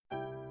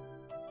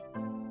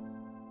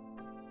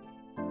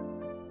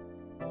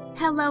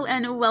Hello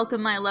and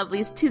welcome, my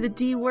lovelies, to the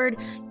D Word.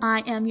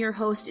 I am your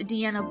host,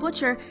 Deanna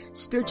Butcher,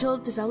 Spiritual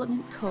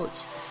Development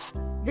Coach.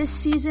 This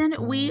season,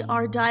 we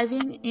are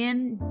diving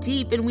in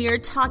deep and we are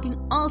talking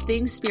all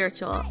things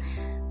spiritual.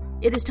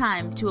 It is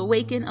time to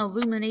awaken,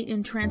 illuminate,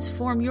 and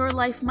transform your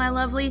life, my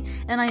lovely,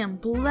 and I am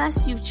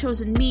blessed you've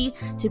chosen me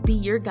to be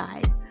your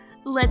guide.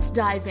 Let's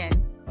dive in.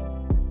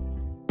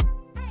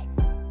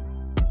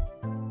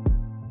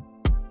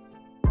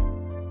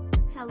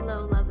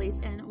 Hello,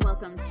 lovelies, and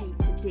welcome to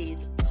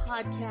today's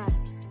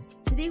podcast.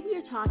 Today we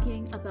are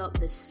talking about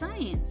the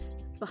science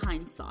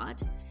behind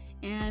thought,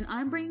 and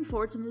I'm bringing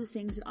forward some of the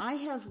things that I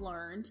have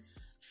learned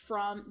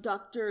from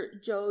Dr.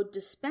 Joe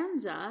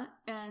Dispenza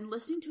and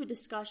listening to a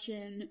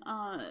discussion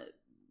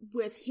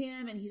with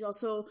him, and he's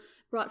also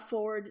brought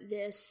forward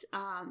this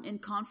in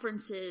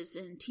conferences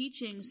and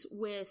teachings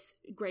with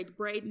Greg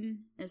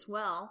Braden as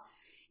well.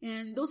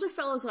 And those are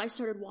fellows that I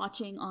started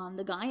watching on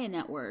the Gaia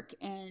Network,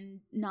 and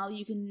now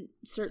you can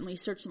certainly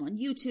search them on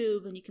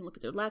YouTube, and you can look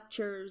at their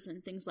lectures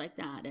and things like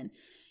that. And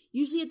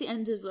usually at the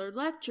end of their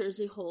lectures,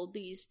 they hold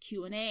these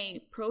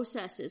Q&A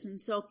processes.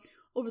 And so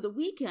over the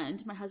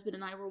weekend, my husband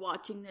and I were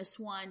watching this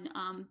one.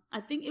 I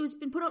think it was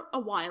been put out a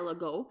while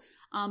ago,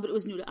 but it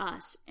was new to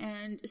us.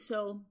 And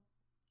so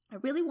I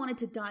really wanted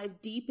to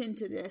dive deep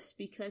into this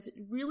because it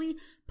really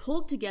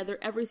pulled together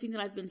everything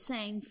that I've been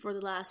saying for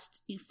the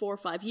last 4 or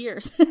 5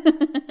 years.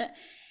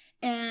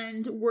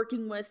 And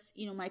working with,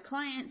 my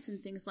clients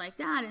and things like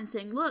that and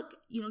saying, look,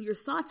 your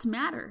thoughts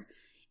matter.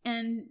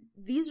 And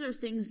these are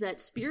things that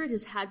Spirit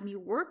has had me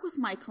work with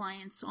my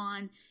clients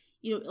on,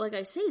 like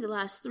I say, the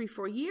last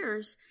 3-4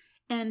 years.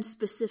 And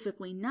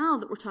specifically now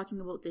that we're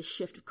talking about this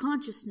shift of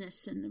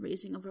consciousness and the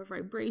raising of our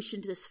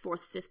vibration to this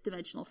 4th, 5th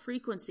dimensional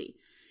frequency.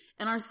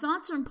 And our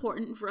thoughts are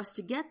important for us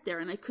to get there.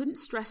 And I couldn't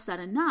stress that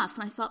enough.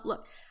 And I thought,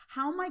 look,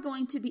 how am I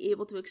going to be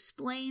able to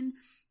explain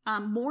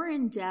more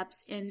in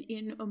depth and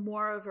in a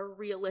more of a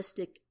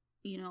realistic,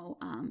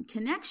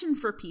 connection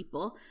for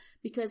people?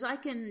 Because I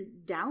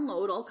can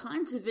download all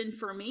kinds of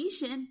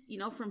information,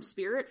 from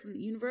Spirit, from the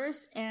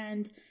universe,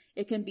 and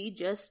it can be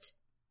just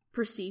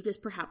perceived as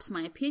perhaps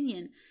my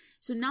opinion.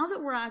 So now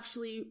that we're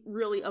actually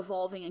really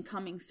evolving and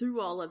coming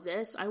through all of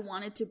this, I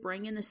wanted to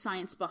bring in the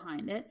science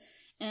behind it.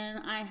 And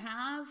I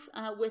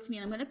have with me,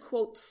 and I'm going to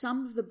quote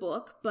some of the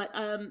book, but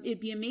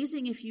it'd be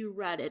amazing if you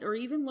read it or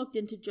even looked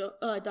into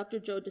Dr.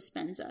 Joe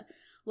Dispenza,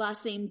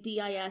 last name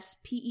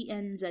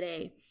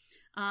Dispenza.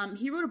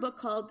 He wrote a book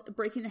called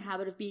Breaking the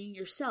Habit of Being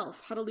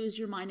Yourself, How to Lose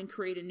Your Mind and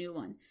Create a New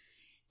One.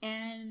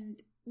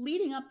 And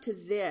leading up to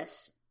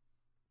this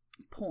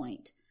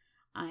point,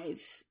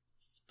 I've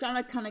got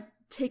to kind of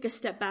take a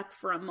step back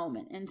for a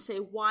moment and say,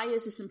 why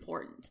is this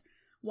important?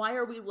 Why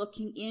are we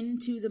looking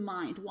into the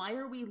mind? Why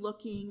are we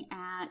looking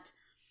at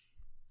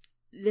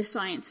the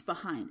science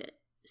behind it?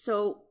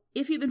 So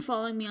if you've been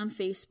following me on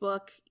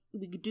Facebook,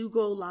 we do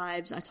go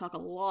lives. I talk a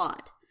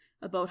lot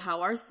about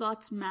how our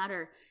thoughts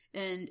matter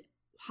and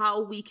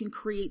how we can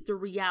create the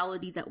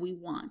reality that we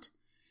want.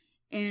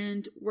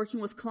 And working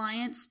with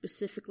clients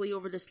specifically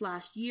over this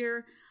last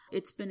year,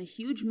 it's been a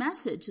huge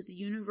message that the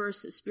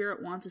universe, that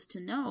Spirit wants us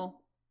to know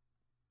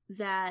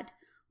that,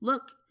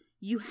 look,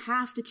 you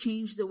have to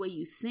change the way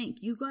you think.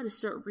 You got to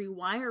start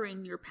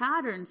rewiring your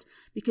patterns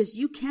because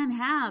you can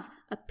have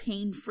a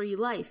pain-free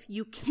life.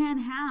 You can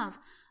have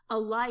a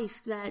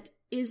life that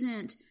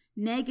isn't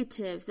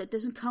negative, that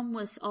doesn't come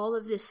with all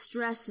of this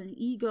stress and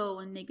ego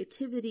and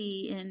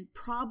negativity and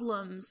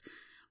problems,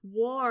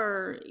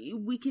 war.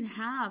 We can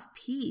have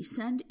peace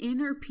and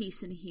inner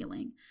peace and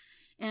healing.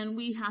 And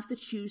we have to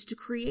choose to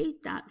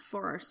create that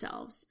for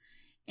ourselves.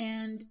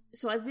 And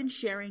so I've been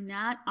sharing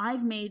that.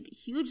 I've made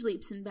huge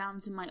leaps and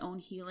bounds in my own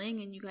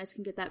healing, and you guys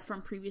can get that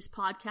from previous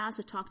podcasts.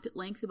 I talked at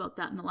length about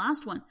that in the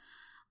last one.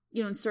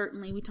 And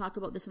certainly we talk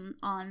about this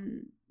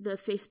on the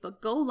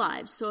Facebook Go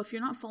Lives. So if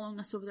you're not following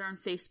us over there on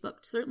Facebook,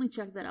 certainly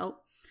check that out.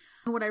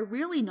 And what I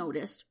really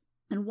noticed,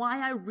 and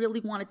why I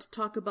really wanted to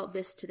talk about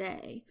this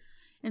today,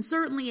 and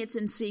certainly it's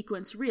in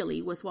sequence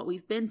really with what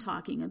we've been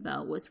talking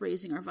about with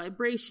raising our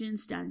vibration,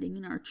 standing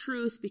in our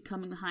truth,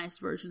 becoming the highest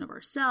version of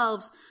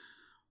ourselves.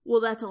 Well,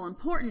 that's all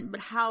important, but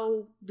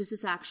how does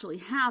this actually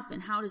happen?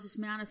 How does this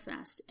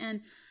manifest?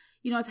 And,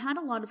 I've had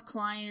a lot of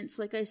clients,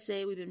 like I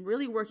say, we've been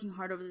really working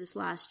hard over this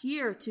last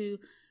year to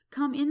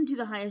come into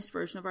the highest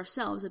version of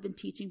ourselves. I've been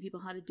teaching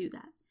people how to do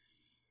that.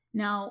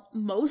 Now,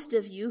 most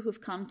of you who've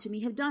come to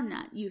me have done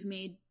that. You've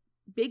made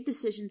big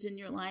decisions in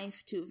your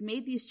life to have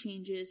made these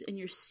changes, and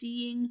you're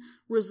seeing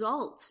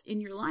results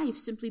in your life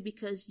simply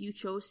because you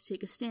chose to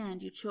take a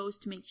stand. You chose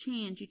to make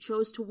change. You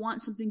chose to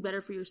want something better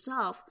for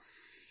yourself.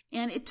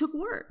 And it took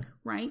work,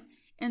 right?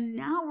 And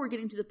now we're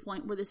getting to the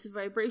point where this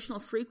vibrational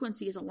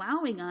frequency is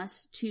allowing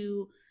us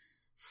to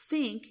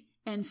think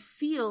and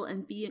feel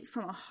and be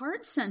from a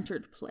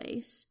heart-centered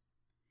place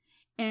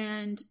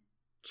and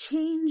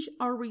change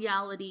our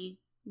reality,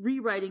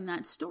 rewriting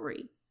that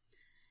story.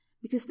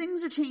 Because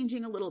things are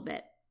changing a little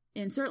bit,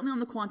 and certainly on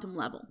the quantum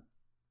level.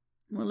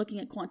 We're looking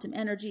at quantum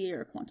energy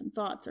or quantum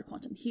thoughts or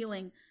quantum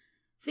healing.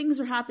 Things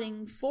are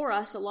happening for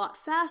us a lot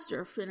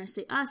faster. And I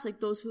say us, like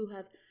those who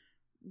have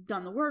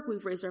done the work,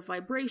 we've raised our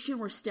vibration,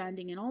 we're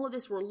standing in all of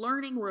this, we're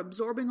learning, we're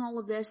absorbing all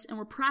of this, and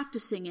we're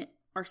practicing it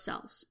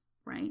ourselves,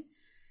 right?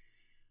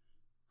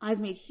 I've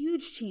made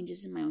huge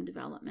changes in my own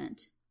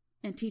development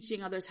and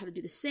teaching others how to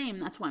do the same.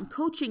 That's why I'm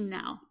coaching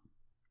now.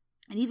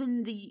 And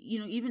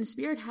even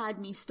Spirit had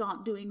me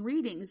stop doing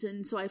readings.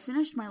 And so I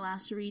finished my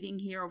last reading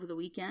here over the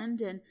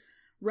weekend and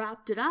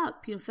wrapped it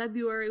up.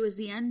 February was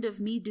the end of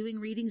me doing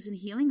readings and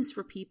healings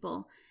for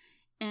people.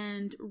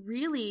 And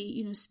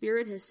really,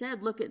 Spirit has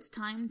said, look, it's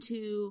time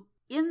to,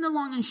 in the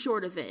long and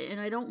short of it, and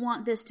I don't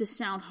want this to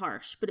sound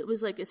harsh, but it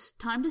was like, it's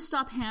time to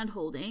stop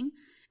hand-holding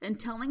and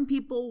telling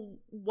people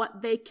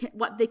what they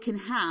can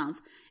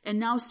have, and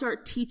now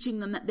start teaching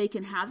them that they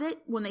can have it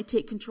when they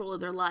take control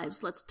of their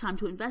lives. It's time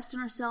to invest in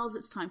ourselves.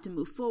 It's time to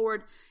move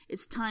forward.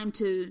 It's time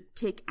to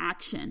take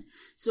action.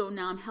 So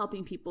now I'm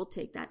helping people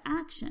take that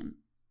action.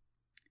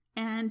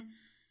 And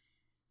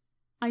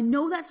I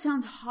know that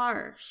sounds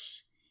harsh.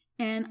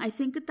 And I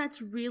think that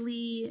that's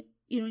really,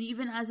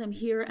 even as I'm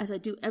here, as I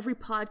do every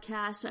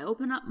podcast, I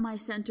open up my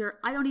center.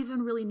 I don't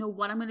even really know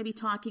what I'm going to be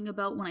talking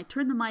about. When I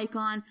turn the mic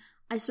on,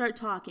 I start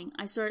talking.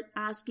 I start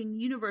asking the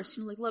universe,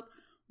 look,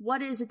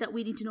 what is it that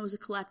we need to know as a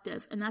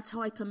collective? And that's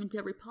how I come into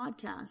every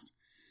podcast.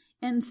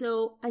 And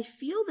so I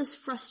feel this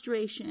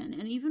frustration,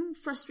 and even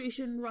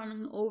frustration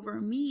running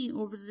over me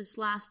over this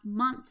last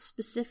month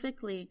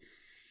specifically.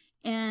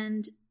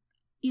 And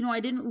I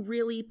didn't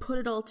really put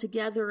it all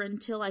together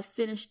until I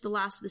finished the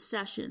last of the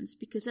sessions,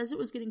 because as it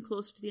was getting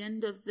closer to the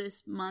end of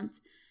this month,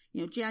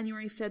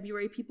 January,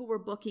 February, people were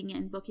booking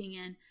in,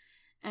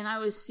 and I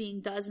was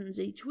seeing dozens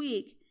each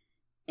week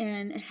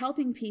and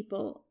helping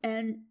people.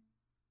 And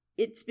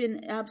it's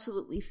been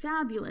absolutely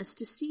fabulous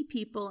to see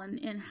people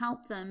and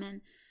help them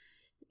and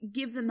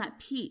give them that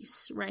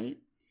peace, right?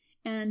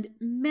 And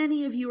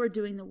many of you are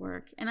doing the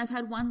work. And I've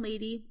had one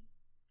lady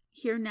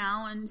here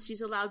now, and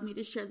she's allowed me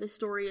to share this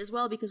story as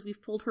well because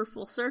we've pulled her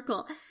full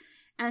circle.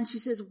 And she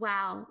says,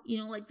 wow,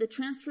 the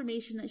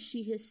transformation that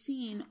she has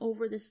seen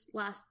over this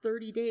last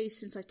 30 days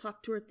since I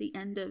talked to her at the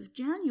end of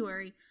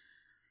January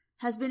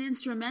has been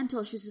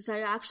instrumental. She says,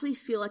 I actually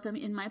feel like I'm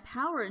in my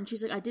power. And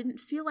she's like, I didn't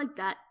feel like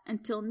that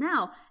until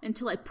now,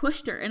 until I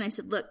pushed her. And I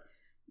said, look,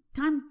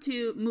 time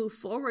to move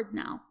forward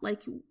now.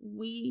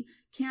 We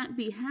can't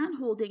be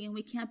hand-holding, and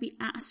we can't be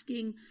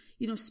asking,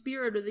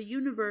 Spirit or the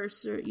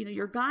universe or,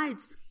 your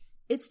guides.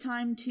 It's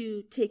time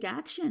to take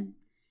action.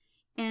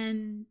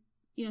 And,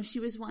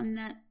 she was one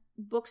that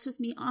books with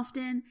me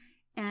often,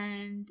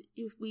 and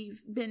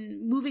we've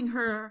been moving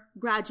her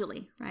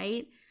gradually,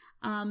 right?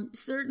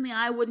 Certainly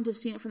I wouldn't have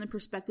seen it from the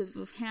perspective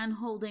of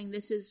hand-holding.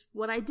 This is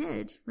what I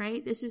did,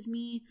 right? This is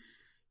me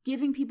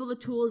giving people the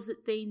tools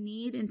that they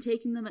need and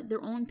taking them at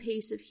their own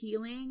pace of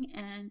healing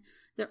and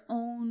their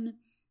own,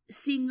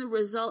 seeing the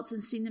results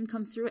and seeing them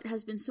come through it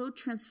has been so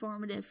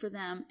transformative for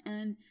them.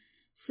 And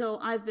so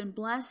I've been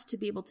blessed to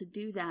be able to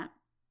do that.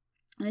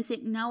 And I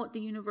think now what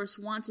the universe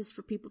wants is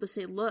for people to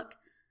say, look,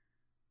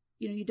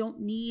 you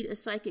don't need a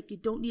psychic. You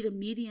don't need a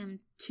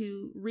medium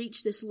to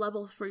reach this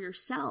level for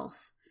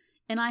yourself.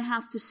 And I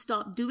have to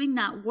stop doing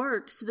that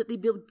work so that they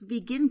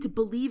begin to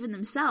believe in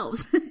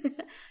themselves.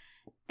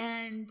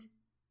 And,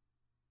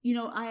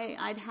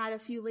 I'd had a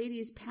few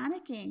ladies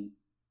panicking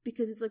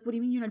because it's like, what do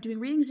you mean you're not doing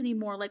readings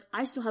anymore?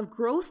 I still have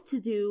growth to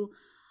do.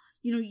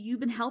 You've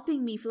been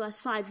helping me for the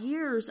last 5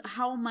 years.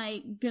 How am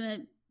I going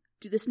to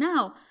do this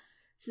now?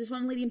 So this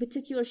one lady in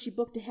particular, she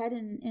booked ahead,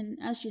 and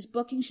as she's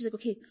booking, she's like,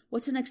 okay,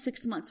 what's the next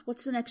 6 months?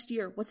 What's the next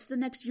year? What's the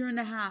next year and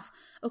a half?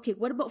 Okay,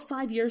 what about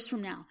 5 years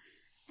from now?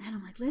 And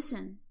I'm like,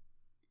 listen,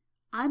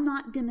 I'm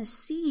not going to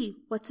see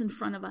what's in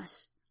front of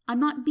us. I'm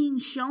not being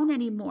shown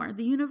anymore.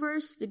 The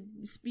universe, the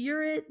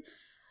spirit,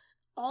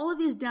 all of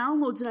these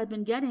downloads that I've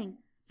been getting,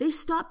 they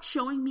stopped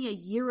showing me a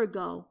year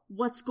ago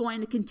what's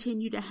going to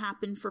continue to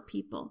happen for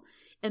people.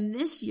 And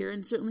this year,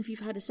 and certainly if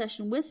you've had a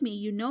session with me,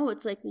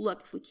 it's like,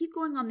 look, if we keep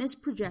going on this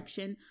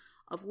projection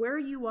of where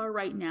you are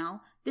right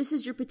now, this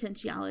is your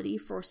potentiality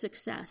for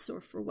success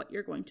or for what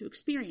you're going to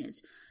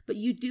experience. But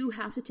you do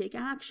have to take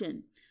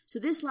action. So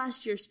this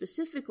last year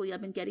specifically,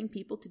 I've been getting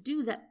people to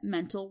do that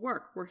mental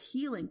work. We're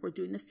healing. We're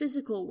doing the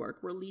physical work.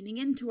 We're leaning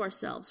into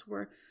ourselves.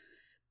 We're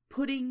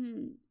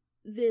putting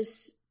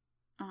this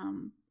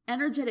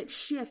energetic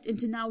shift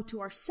into now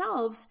to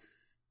ourselves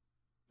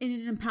in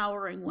an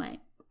empowering way.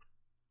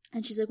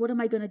 And she's like, what am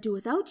I going to do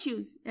without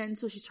you? And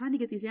so she's trying to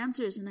get these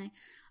answers. And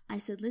I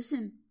said,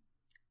 listen,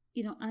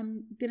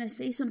 I'm going to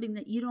say something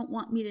that you don't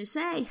want me to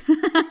say.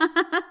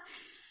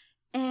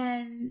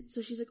 And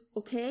so she's like,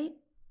 okay.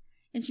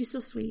 And she's so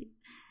sweet.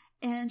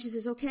 And she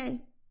says,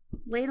 okay,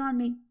 lay it on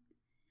me.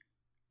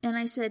 And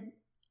I said,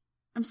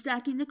 I'm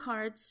stacking the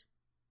cards.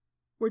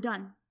 We're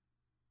done.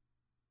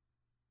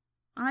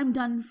 I'm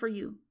done for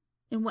you.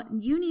 And what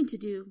you need to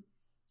do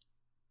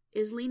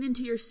is lean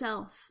into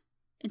yourself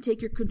and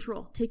take your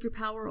control, take your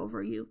power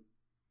over you.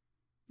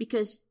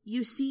 Because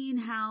you've seen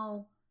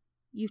how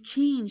you've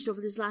changed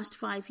over these last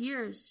 5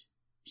 years.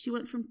 She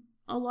went from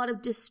a lot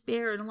of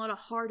despair and a lot of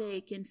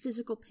heartache and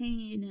physical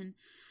pain and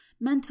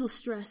mental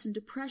stress and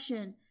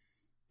depression.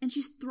 And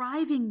she's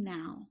thriving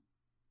now.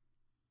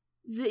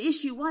 the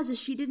issue is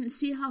she didn't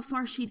see how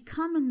far she'd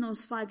come in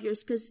those 5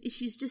 years because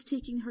she's just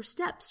taking her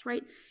steps,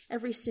 right?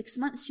 Every 6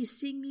 months she's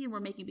seeing me and we're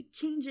making big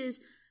changes.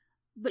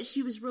 But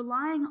she was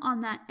relying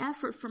on that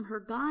effort from her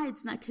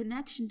guides and that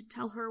connection to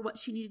tell her what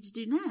she needed to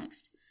do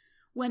next.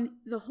 When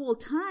the whole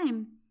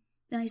time,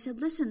 then I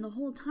said, listen, the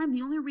whole time,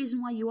 the only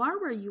reason why you are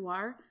where you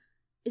are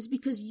is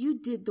because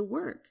you did the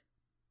work.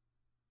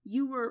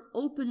 You were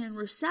open and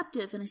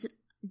receptive. And I said,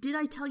 did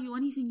I tell you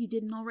anything you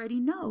didn't already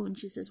know? And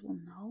she says, well,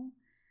 no.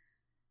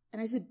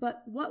 And I said,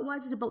 but what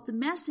was it about the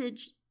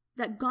message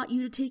that got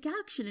you to take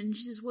action? And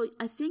she says, well,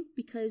 I think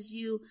because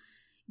you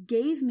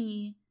gave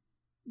me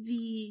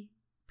the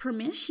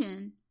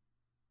permission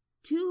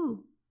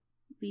to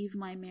leave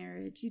my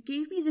marriage. You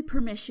gave me the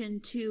permission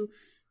to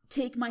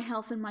take my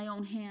health in my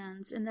own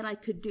hands and that I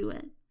could do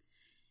it.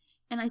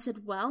 And I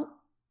said, well,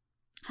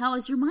 how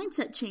has your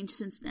mindset changed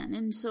since then?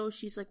 And so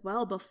she's like,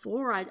 well,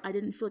 before I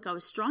didn't feel like I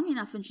was strong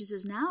enough. And she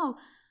says, now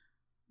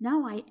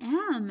I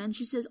am. And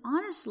she says,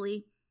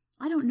 honestly,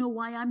 I don't know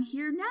why I'm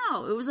here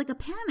now. It was like a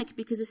panic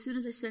because as soon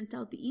as I sent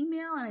out the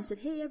email and I said,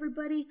 hey,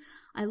 everybody,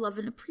 I love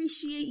and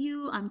appreciate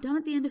you. I'm done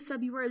at the end of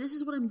February. This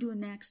is what I'm doing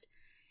next.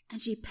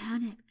 And she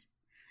panicked.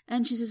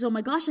 And she says, oh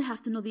my gosh, I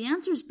have to know the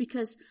answers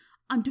because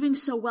I'm doing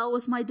so well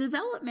with my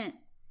development.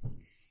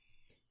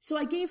 So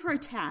I gave her a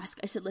task.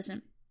 I said,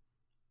 listen,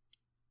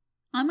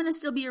 I'm going to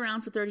still be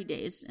around for 30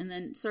 days. And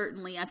then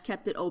certainly I've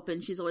kept it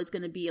open. She's always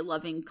going to be a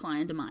loving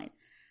client of mine.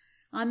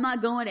 I'm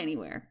not going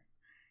anywhere.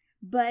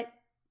 But,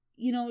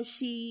 you know,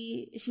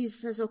 she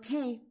says,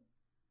 okay,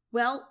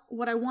 well,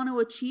 what I want to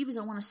achieve is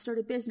I want to start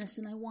a business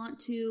and I want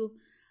to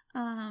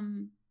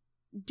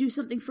do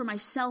something for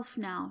myself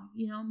now.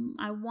 You know,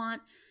 I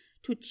want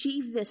to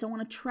achieve this. I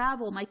want to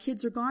travel. My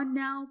kids are gone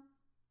now.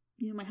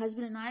 You know, my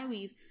husband and I,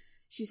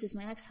 she says,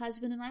 my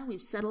ex-husband and I,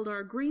 we've settled our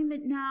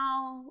agreement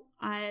now.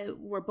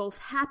 We're both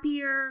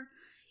happier.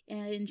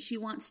 And she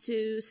wants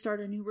to start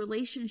a new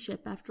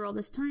relationship after all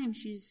this time.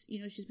 She's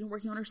been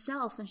working on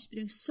herself and she's been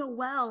doing so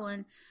well.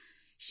 And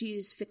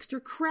she's fixed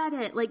her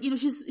credit. Like, you know,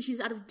 she's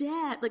out of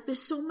debt. Like,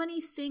 there's so many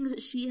things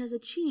that she has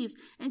achieved.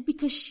 And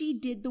because she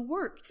did the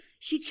work,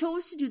 she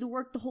chose to do the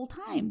work the whole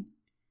time.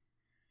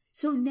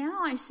 So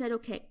now I said,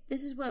 okay,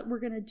 this is what we're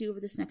going to do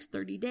over this next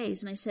 30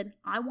 days. And I said,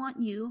 I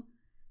want you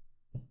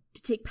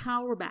to take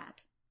power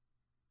back.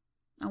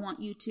 I want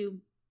you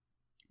to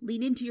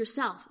lean into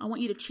yourself. I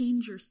want you to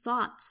change your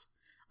thoughts.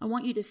 I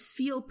want you to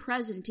feel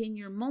present in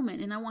your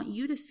moment. And I want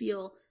you to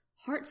feel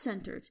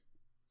heart-centered.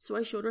 So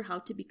I showed her how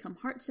to become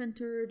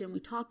heart-centered. And we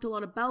talked a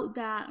lot about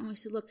that. And we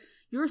said, look,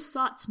 your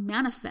thoughts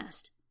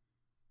manifest.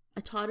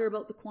 I taught her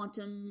about the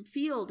quantum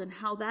field and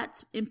how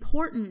that's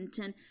important.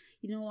 And,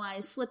 you know,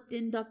 I slipped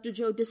in Dr.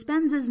 Joe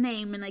Dispenza's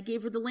name and I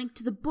gave her the link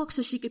to the book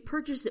so she could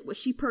purchase it, which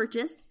she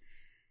purchased.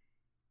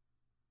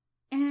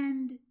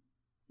 And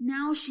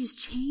now she's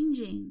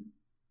changing.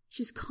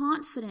 She's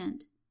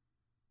confident.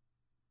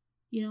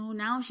 You know,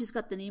 now she's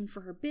got the name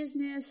for her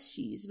business.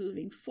 She's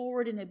moving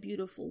forward in a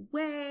beautiful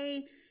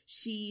way.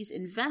 She's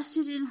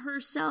invested in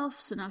herself.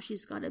 So now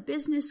she's got a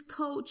business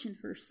coach in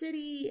her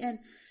city. And,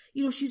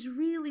 you know, she's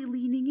really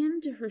leaning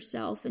into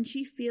herself and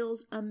she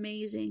feels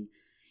amazing.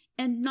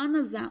 And none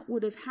of that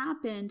would have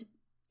happened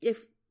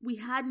if we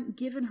hadn't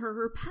given her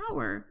her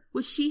power,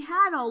 which she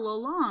had all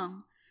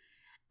along.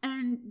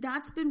 And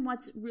that's been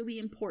what's really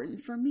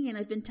important for me. And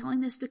I've been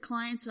telling this to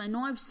clients, and I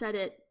know I've said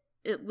it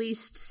at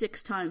least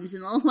 6 times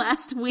in the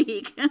last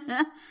week.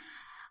 You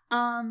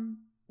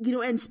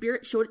know, and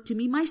Spirit showed it to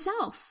me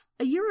myself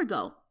a year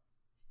ago.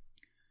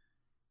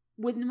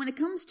 When it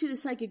comes to the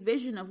psychic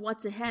vision of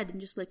what's ahead,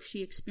 and just like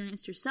she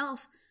experienced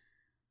herself,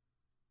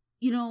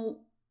 you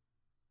know,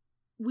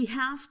 we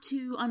have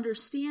to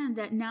understand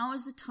that now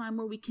is the time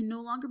where we can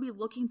no longer be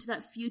looking to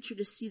that future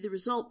to see the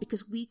result,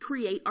 because we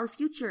create our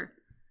future.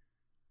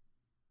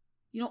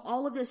 You know,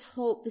 all of this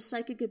hope, the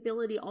psychic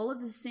ability, all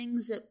of the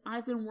things that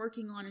I've been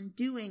working on and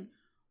doing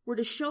were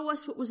to show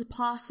us what was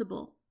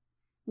possible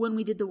when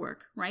we did the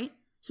work, right?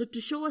 So to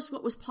show us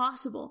what was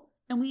possible,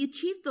 and we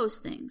achieved those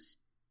things.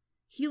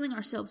 Healing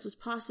ourselves was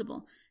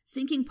possible.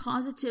 Thinking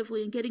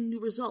positively and getting new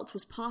results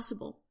was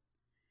possible.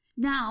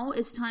 Now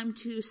it's time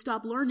to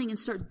stop learning and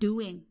start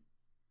doing.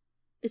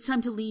 It's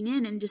time to lean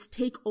in and just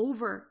take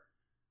over.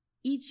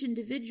 Each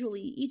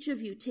individually, each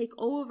of you, take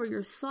over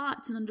your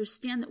thoughts and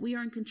understand that we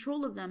are in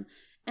control of them.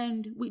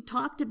 And we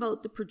talked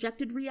about the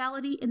projected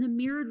reality and the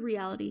mirrored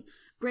reality.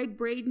 Greg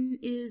Braden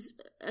is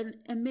an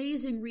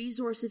amazing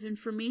resource of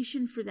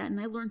information for that.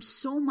 And I learned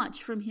so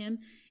much from him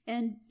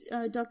and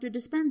Dr.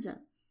 Dispenza,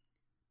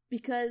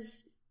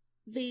 because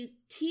they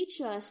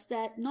teach us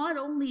that not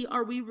only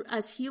are we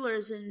as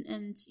healers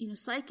and you know,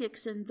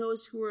 psychics and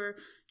those who are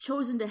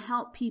chosen to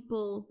help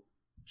people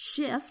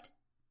shift,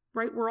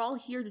 right? We're all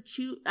here to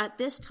choose at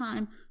this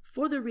time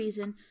for the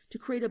reason to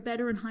create a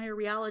better and higher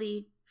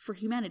reality for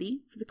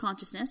humanity, for the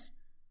consciousness.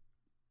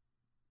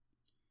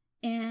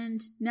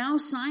 And now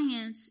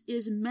science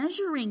is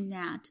measuring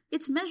that.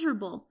 It's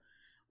measurable.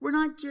 We're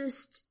not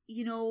just,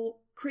 you know,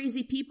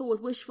 crazy people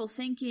with wishful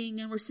thinking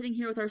and we're sitting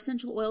here with our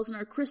essential oils and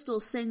our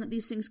crystals saying that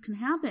these things can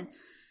happen.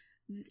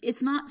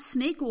 It's not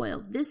snake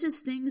oil. This is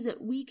things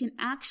that we can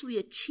actually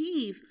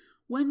achieve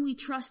when we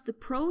trust the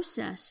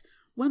process,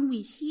 when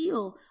we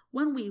heal,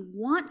 when we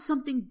want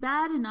something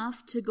bad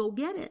enough to go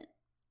get it.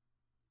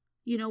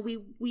 You know,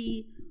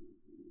 we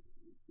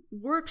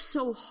work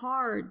so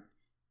hard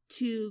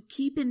to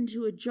keep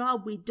into a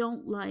job we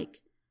don't like.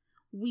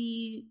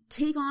 We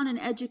take on an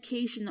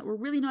education that we're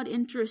really not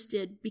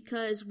interested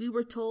because we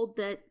were told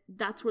that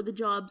that's where the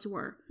jobs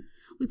were.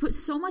 We put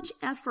so much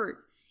effort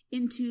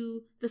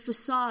into the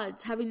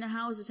facades, having the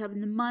houses,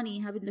 having the money,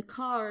 having the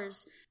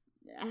cars,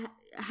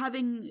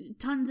 having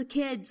tons of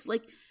kids.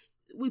 Like,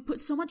 we put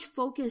so much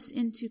focus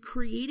into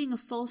creating a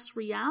false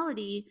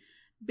reality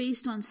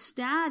based on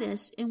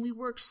status, and we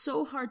work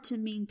so hard to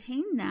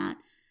maintain that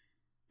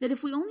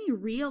if we only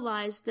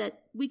realized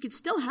that we could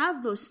still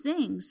have those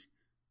things,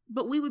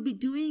 but we would be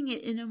doing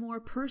it in a more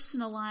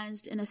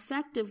personalized and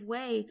effective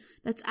way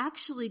that's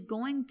actually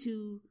going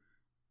to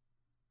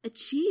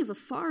achieve a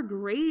far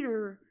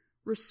greater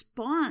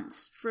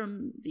response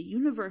from the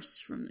universe,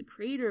 from the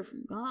Creator,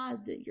 from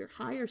God, that your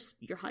higher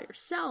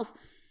self,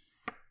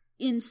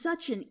 in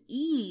such an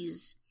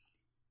ease.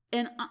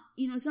 And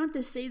it's not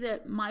to say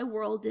that my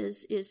world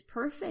is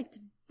perfect,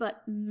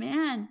 but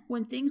man,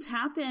 when things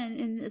happen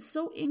and it's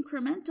so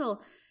incremental,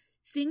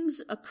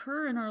 things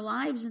occur in our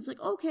lives, and it's like,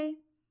 okay,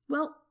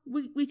 well,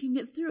 we can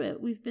get through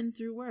it. We've been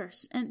through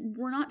worse, and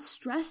we're not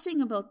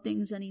stressing about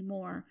things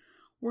anymore.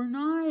 We're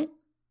not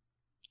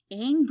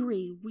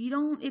angry. We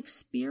don't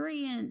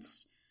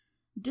experience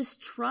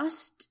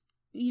distrust,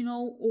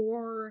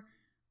 or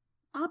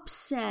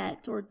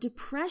upset or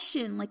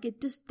depression. Like,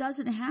 it just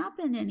doesn't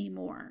happen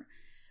anymore.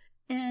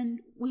 And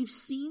we've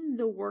seen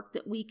the work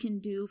that we can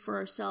do for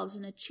ourselves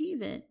and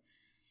achieve it.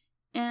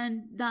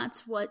 And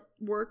that's what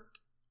work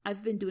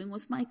I've been doing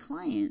with my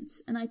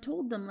clients. And I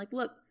told them, like,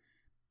 look,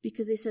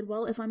 because they said,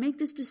 well, if I make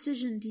this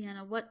decision,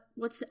 Deanna,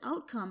 what's the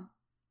outcome?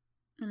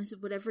 And I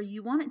said, whatever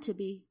you want it to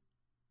be.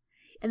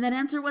 And that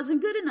answer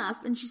wasn't good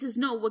enough. And she says,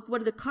 no, what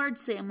do the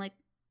cards say? I'm like,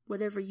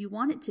 whatever you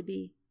want it to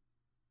be,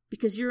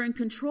 because you're in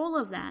control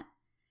of that.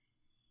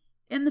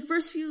 And the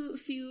first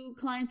few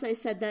clients I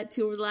said that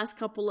to over the last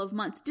couple of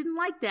months didn't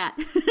like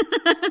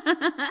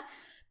that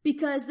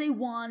because they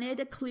wanted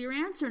a clear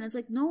answer. And it's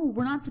like, no,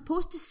 we're not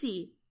supposed to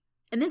see.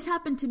 And this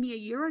happened to me a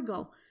year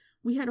ago.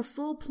 We had a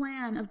full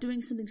plan of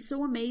doing something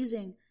so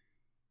amazing.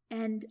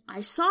 And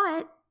I saw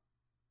it.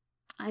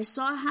 I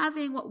saw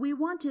having what we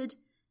wanted,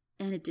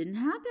 and it didn't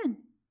happen.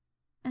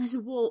 And I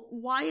said, well,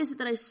 why is it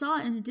that I saw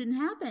it and it didn't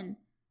happen?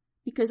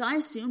 Because I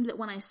assumed that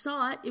when I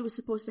saw it, it was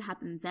supposed to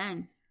happen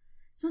then.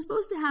 It's not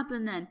supposed to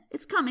happen then.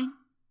 It's coming.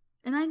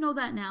 And I know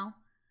that now.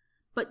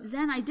 But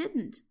then I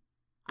didn't.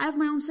 I have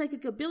my own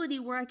psychic ability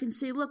where I can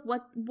say, look,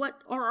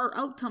 what are our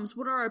outcomes?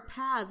 What are our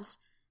paths?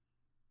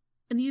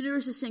 And the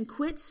universe is saying,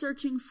 quit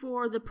searching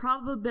for the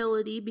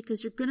probability,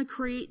 because you're going to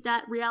create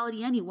that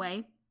reality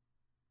anyway.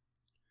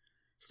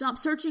 Stop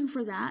searching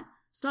for that.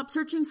 Stop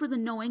searching for the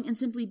knowing, and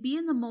simply be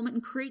in the moment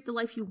and create the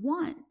life you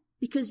want.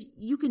 Because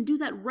you can do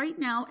that right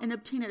now and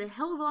obtain it a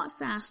hell of a lot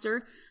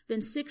faster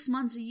than 6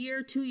 months, a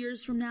year, 2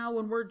 years from now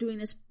when we're doing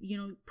this,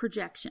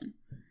 projection.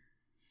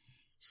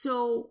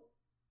 So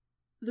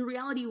the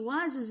reality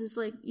is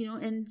like,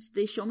 and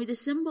they show me the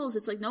symbols.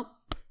 It's like, nope,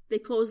 they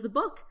close the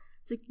book.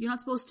 It's like, you're not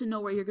supposed to know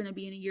where you're going to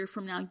be in a year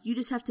from now. You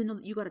just have to know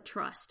that you got to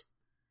trust.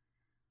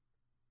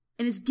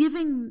 And it's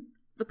giving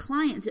the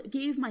clients, it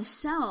gave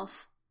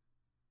myself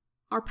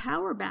our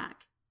power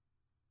back.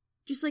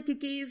 Just like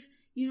it gave,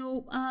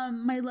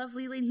 my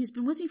lovely lady who's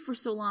been with me for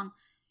so long.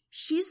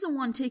 She's the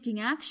one taking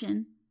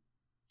action.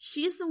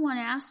 She's the one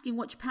asking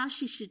which path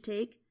she should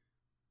take.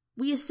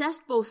 We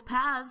assessed both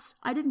paths.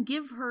 I didn't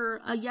give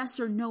her a yes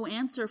or no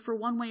answer for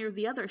one way or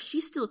the other. She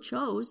still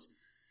chose.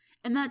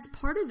 And that's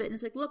part of it. And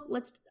it's like, look,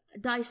 let's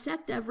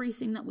dissect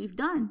everything that we've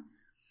done.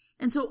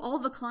 And so all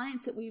the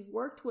clients that we've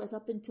worked with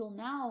up until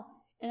now,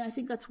 and I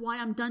think that's why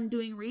I'm done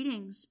doing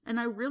readings. And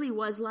I really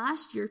was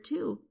last year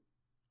too.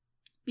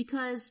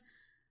 Because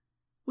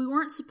we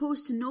weren't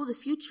supposed to know the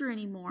future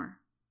anymore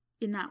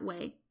in that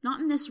way. Not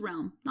in this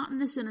realm, not in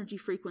this energy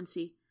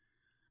frequency.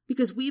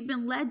 Because we've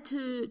been led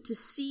to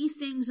see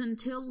things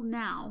until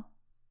now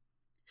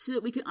so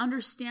that we could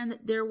understand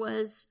that there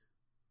was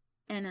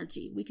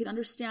energy. We could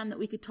understand that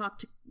we could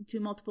talk to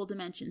multiple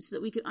dimensions, so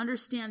that we could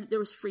understand that there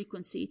was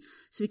frequency,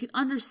 so we could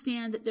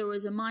understand that there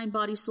was a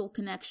mind-body-soul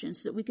connection,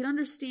 so that we could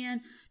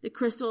understand that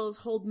crystals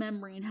hold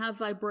memory and have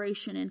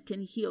vibration and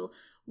can heal.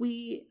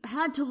 We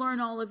had to learn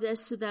all of this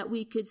so that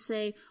we could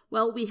say,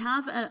 well, we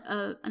have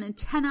an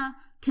antenna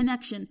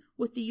connection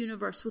with the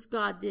universe, with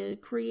God, the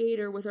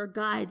Creator, with our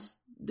guides,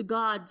 the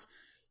gods,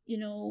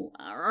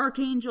 our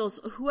archangels,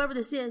 whoever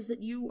this is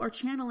that you are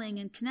channeling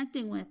and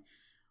connecting with.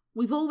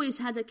 We've always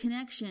had that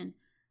connection.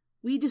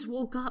 We just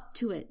woke up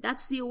to it.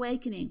 That's the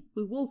awakening.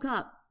 We woke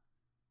up.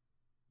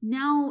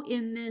 Now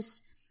in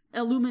this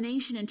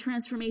illumination and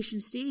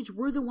transformation stage,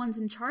 we're the ones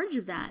in charge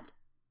of that.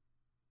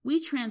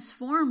 We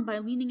transform by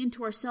leaning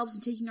into ourselves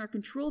and taking our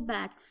control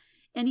back.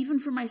 And even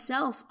for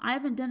myself, I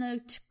haven't done a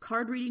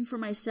card reading for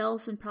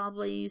myself in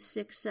probably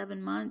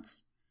 6-7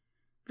 months.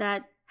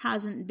 that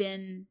hasn't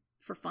been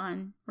for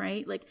fun,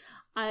 right? Like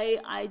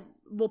I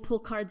will pull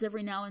cards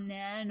every now and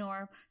then,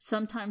 or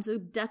sometimes a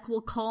deck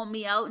will call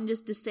me out and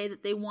just to say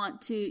that they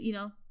want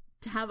to,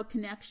 to have a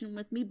connection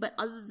with me. But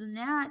other than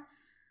that,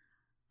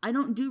 I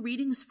don't do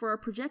readings for a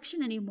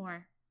projection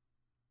anymore.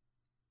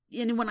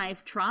 And when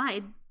I've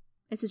tried,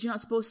 it says you're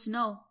not supposed to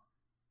know.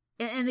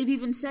 And they've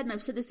even said, and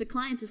I've said this to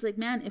clients, it's like,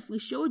 man, if we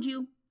showed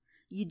you,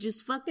 you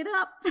just fuck it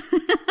up.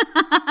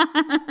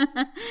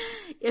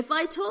 If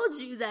I told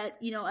you that,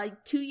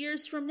 2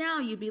 years from now,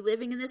 you'd be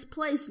living in this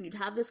place and you'd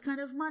have this kind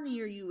of money,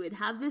 or you would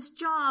have this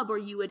job, or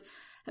you would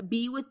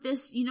be with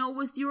this,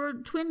 with your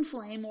twin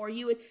flame, or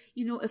you would,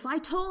 if I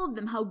told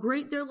them how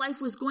great their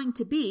life was going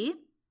to be,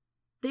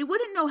 they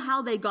wouldn't know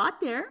how they got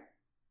there.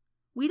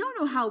 We don't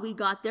know how we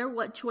got there,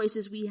 what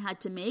choices we had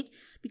to make,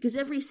 because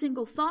every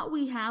single thought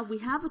we have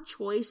a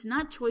choice, and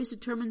that choice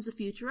determines the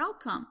future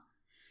outcome.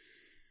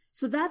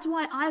 So that's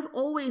why I've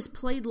always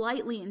played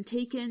lightly and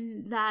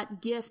taken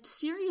that gift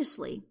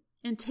seriously,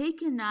 and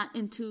taken that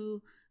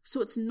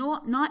so it's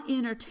not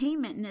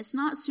entertainment and it's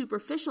not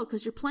superficial,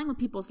 because you're playing with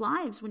people's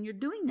lives when you're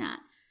doing that.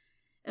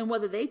 And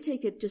whether they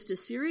take it just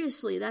as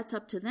seriously, that's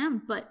up to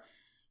them. But,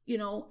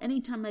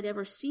 anytime I'd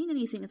ever seen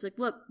anything, it's like,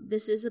 look,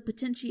 this is a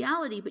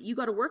potentiality, but you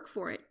got to work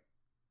for it,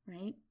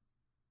 right?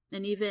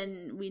 And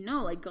even we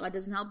know, like, God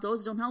doesn't help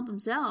those who don't help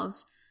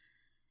themselves.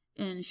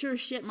 And sure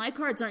shit, my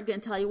cards aren't going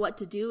to tell you what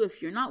to do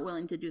if you're not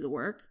willing to do the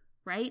work,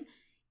 right?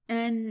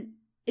 And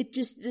it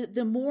just,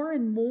 the more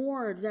and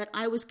more that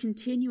I was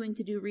continuing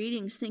to do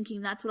readings,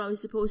 thinking that's what I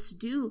was supposed to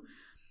do,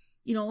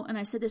 and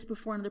I said this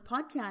before in other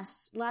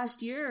podcasts,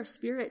 last year,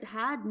 Spirit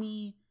had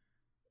me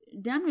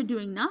damn near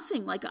doing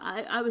nothing. Like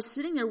I was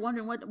sitting there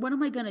wondering, what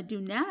am I going to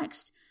do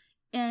next?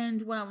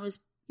 And when I was,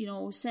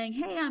 saying,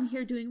 hey, I'm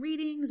here doing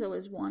readings, I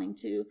was wanting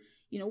to,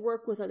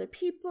 work with other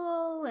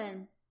people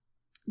and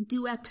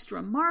do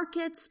extra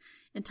markets.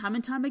 And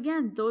time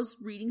again, those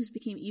readings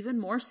became even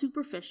more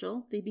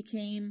superficial. They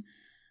became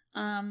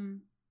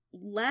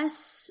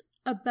less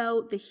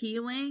about the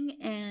healing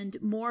and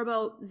more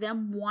about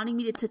them wanting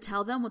me to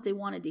tell them what they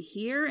wanted to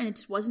hear. And it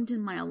just wasn't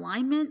in my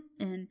alignment.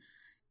 And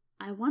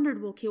I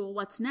wondered, well,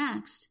 what's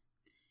next?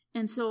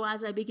 And so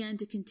as I began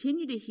to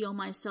continue to heal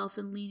myself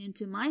and lean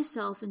into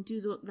myself and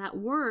do that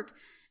work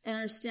and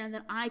understand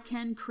that I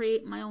can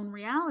create my own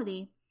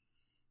reality,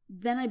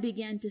 then I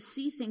began to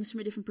see things from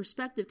a different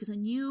perspective, because I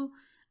knew,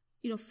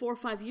 4 or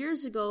 5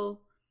 years ago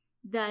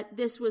that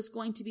this was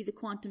going to be the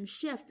quantum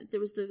shift, that there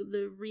was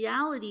the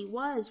reality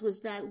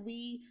was that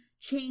we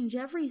change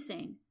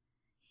everything.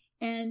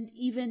 And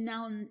even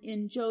now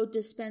in Joe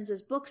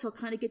Dispenza's books, I'll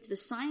kind of get to the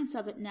science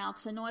of it now,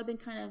 because I know I've been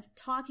kind of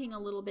talking a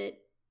little bit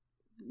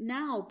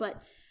now,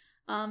 but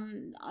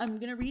I'm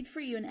going to read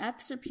for you an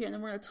excerpt here, and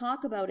then we're going to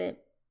talk about it.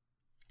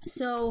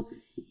 So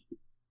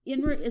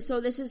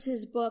this is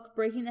his book,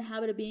 Breaking the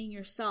Habit of Being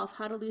Yourself,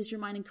 How to Lose Your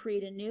Mind and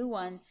Create a New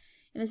One.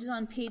 And this is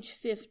on page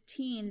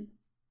 15.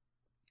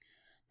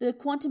 The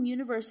quantum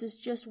universe is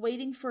just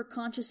waiting for a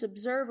conscious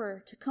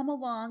observer to come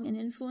along and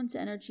influence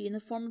energy in the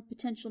form of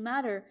potential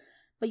matter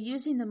by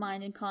using the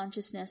mind and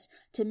consciousness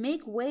to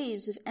make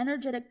waves of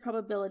energetic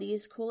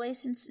probabilities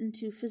coalesce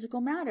into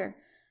physical matter.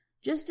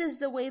 Just as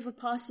the wave of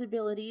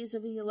possibilities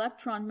of the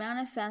electron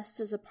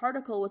manifests as a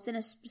particle within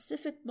a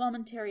specific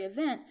momentary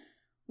event,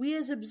 we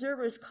as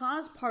observers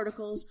cause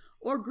particles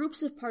or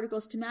groups of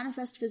particles to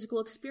manifest physical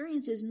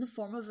experiences in the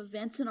form of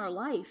events in our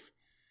life.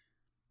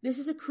 This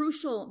is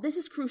crucial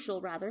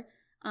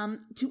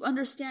to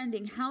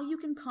understanding how you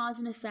can cause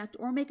an effect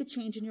or make a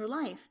change in your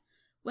life.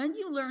 When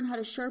you learn how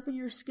to sharpen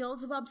your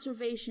skills of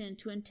observation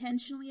to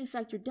intentionally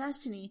affect your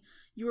destiny,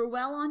 you are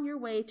well on your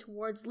way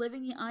towards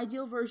living the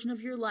ideal version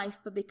of your life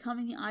by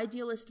becoming the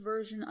idealist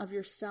version of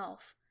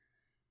yourself.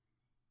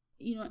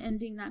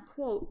 Ending that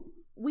quote,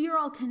 we are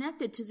all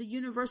connected to the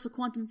universal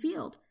quantum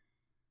field.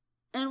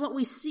 And what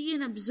we see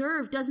and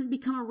observe doesn't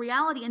become a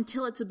reality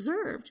until it's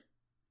observed.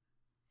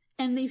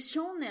 And they've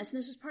shown this, and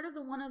this was part of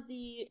one of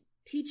the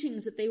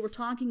teachings that they were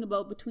talking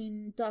about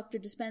between Dr.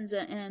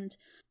 Dispenza and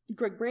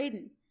Greg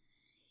Braden.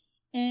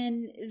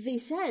 And they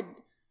said,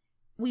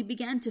 we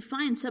began to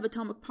find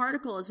subatomic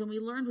particles, and we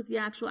learned what the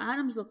actual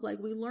atoms look like.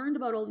 We learned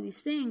about all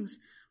these things.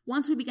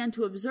 Once we began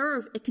to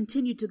observe, it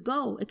continued to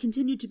go. It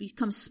continued to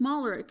become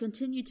smaller. It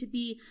continued to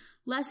be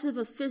less of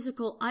a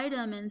physical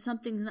item and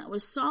something that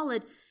was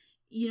solid.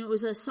 It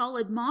was a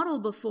solid model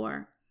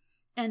before.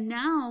 And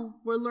now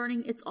we're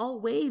learning it's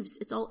all waves.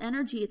 It's all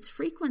energy. It's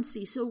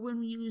frequency. So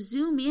when you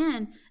zoom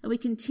in, and we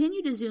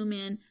continue to zoom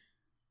in,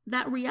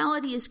 that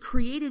reality is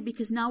created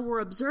because now we're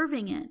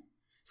observing it.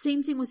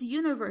 Same thing with the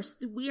universe.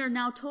 We are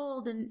now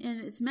told, and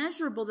it's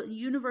measurable, that the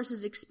universe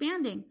is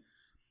expanding.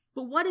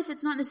 But what if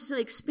it's not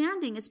necessarily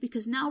expanding? It's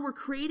because now we're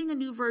creating a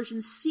new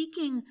version,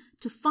 seeking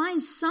to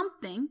find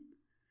something.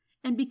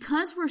 And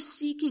because we're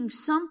seeking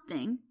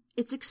something,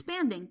 it's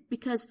expanding,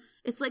 because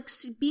it's like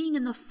being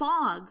in the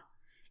fog.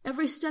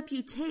 Every step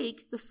you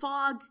take, the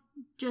fog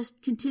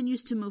just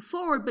continues to move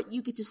forward, but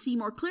you get to see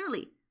more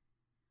clearly.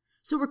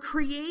 So we're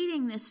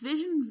creating this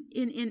vision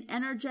in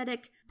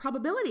energetic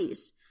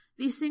probabilities.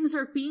 These things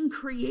are being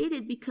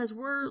created because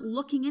we're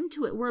looking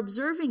into it. We're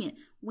observing it.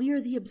 We are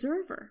the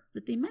observer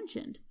that they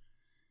mentioned.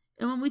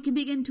 And when we can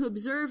begin to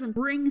observe and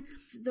bring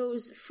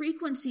those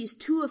frequencies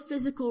to a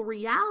physical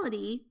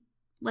reality,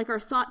 like our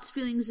thoughts,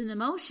 feelings, and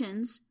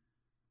emotions,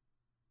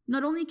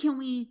 not only can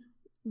we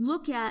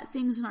look at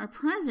things in our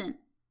present,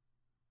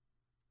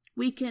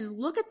 we can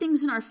look at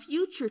things in our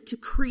future to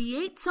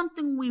create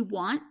something we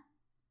want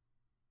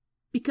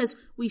because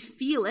we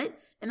feel it.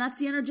 And that's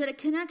the energetic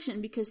connection,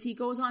 because he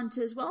goes on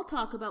to as well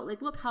talk about,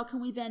 like, look, how can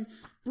we then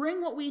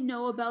bring what we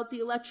know about the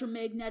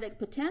electromagnetic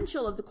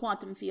potential of the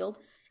quantum field,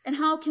 and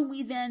how can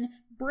we then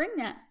bring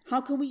that?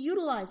 How can we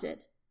utilize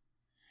it?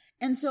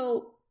 And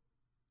so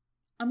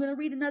I'm going to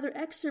read another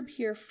excerpt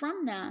here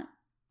from that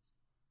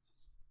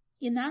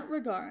in that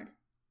regard.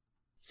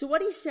 So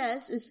what he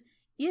says is,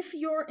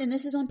 and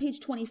this is on page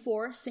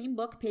 24, same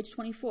book, page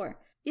 24.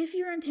 If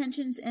your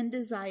intentions and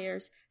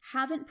desires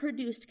haven't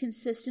produced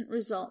consistent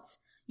results,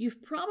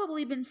 you've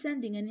probably been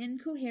sending an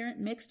incoherent,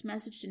 mixed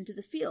message into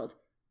the field.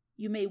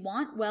 You may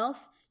want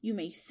wealth, you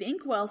may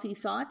think wealthy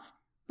thoughts,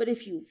 but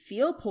if you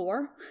feel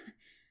poor,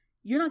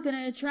 you're not going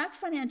to attract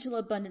financial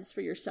abundance for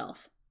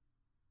yourself.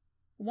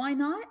 Why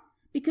not?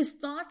 Because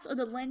thoughts are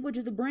the language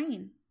of the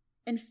brain,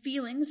 and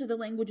feelings are the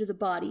language of the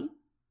body.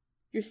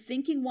 You're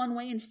thinking one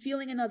way and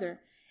feeling another.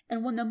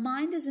 And when the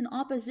mind is in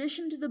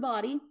opposition to the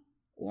body,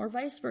 or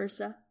vice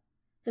versa,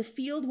 the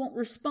field won't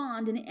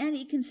respond in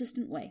any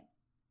consistent way.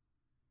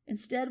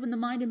 Instead, when the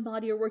mind and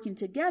body are working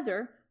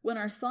together, when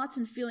our thoughts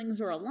and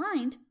feelings are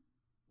aligned,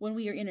 when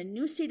we are in a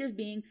new state of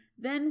being,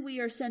 then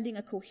we are sending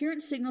a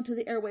coherent signal to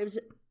the airwaves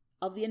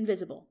of the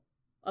invisible,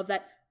 of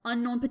that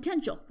unknown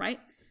potential, right?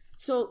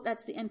 So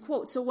that's the end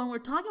quote. So when we're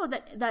talking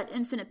about that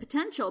infinite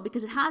potential,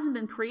 because it hasn't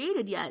been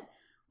created yet,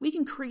 we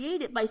can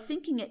create it by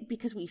thinking it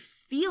because we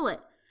feel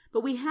it.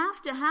 But we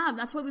have to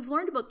that's why we've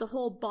learned about the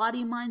whole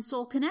body, mind,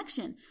 soul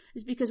connection,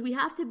 is because we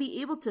have to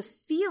be able to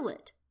feel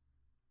it.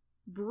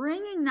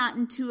 Bringing that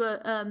into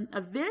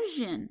a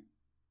vision.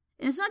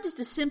 And it's not just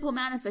a simple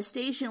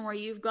manifestation where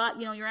you've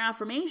got, your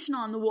affirmation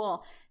on the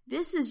wall.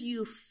 This is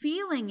you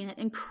feeling it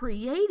and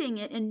creating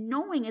it and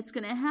knowing it's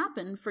going to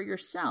happen for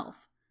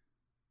yourself.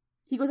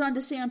 He goes on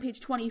to say on page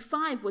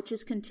 25, which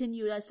is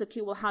continued as,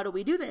 okay, well, how do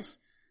we do this?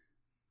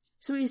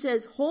 So he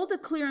says, hold a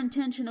clear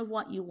intention of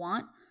what you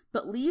want,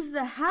 but leave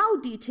the how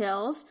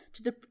details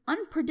to the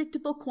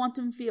unpredictable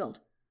quantum field.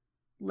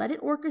 Let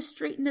it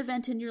orchestrate an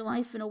event in your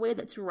life in a way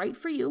that's right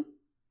for you.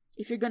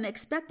 If you're going to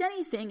expect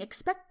anything,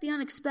 expect the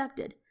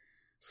unexpected.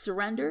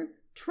 Surrender,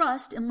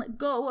 trust, and let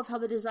go of how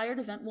the desired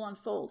event will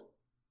unfold.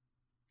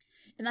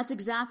 And that's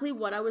exactly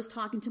what I was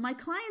talking to my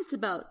clients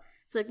about.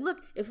 It's like,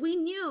 look, if we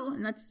knew,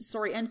 and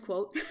end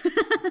quote.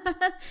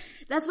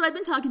 That's what I've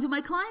been talking to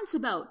my clients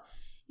about.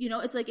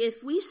 It's like,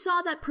 if we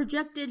saw that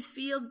projected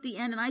field at the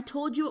end and I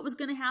told you what was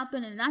going to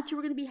happen and that you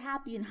were going to be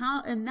happy and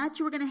that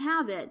you were going to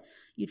have it,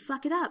 you'd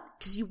fuck it up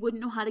because you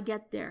wouldn't know how to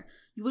get there.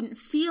 You wouldn't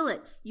feel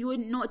it. You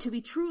wouldn't know it to be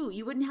true.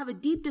 You wouldn't have a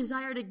deep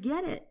desire to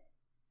get it.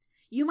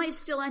 You might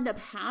still end up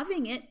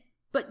having it,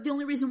 but the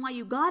only reason why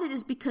you got it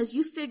is because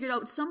you figured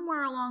out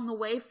somewhere along the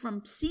way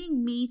from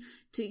seeing me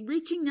to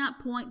reaching that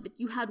point that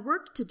you had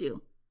work to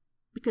do,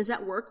 because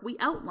that work we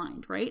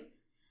outlined, right?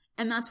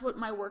 And that's what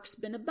my work's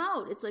been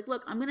about. It's like,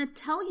 look, I'm going to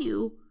tell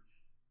you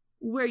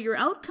where your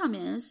outcome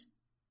is,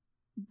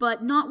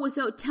 but not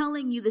without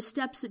telling you the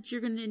steps that you're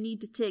going to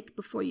need to take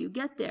before you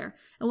get there,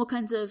 and what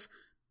kinds of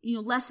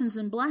lessons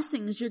and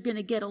blessings you're going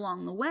to get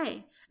along the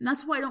way. And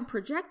that's why I don't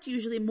project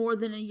usually more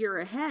than a year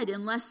ahead,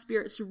 unless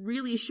Spirit's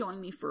really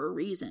showing me for a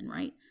reason,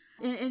 right?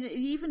 And it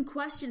even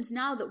questions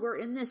now that we're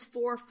in this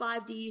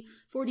 4D,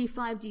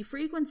 5D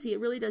frequency. It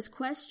really does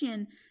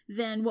question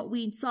then what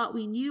we thought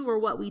we knew or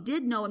what we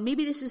did know. And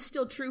maybe this is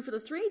still true for the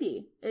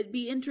 3D. It'd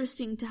be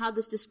interesting to have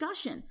this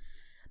discussion.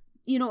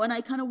 And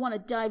I kind of want to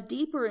dive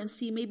deeper and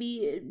see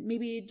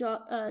maybe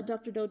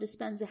Dr. Joe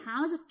Dispenza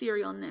has a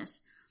theory on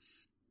this.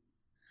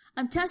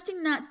 I'm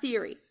testing that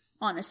theory,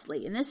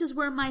 honestly. And this is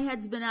where my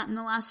head's been at in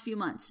the last few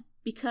months.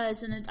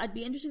 And I'd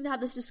be interesting to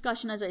have this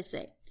discussion, as I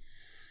say.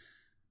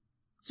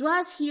 So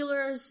as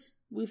healers,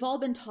 we've all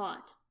been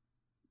taught,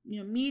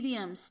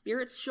 mediums,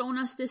 Spirit's shown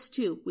us this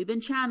too. We've been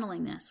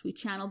channeling this. We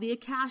channel the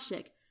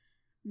Akashic.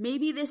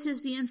 Maybe this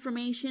is the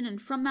information,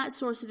 and from that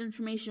source of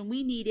information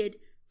we needed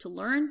to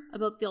learn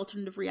about the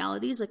alternative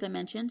realities, like I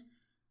mentioned.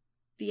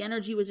 The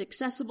energy was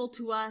accessible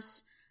to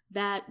us,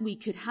 that we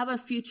could have a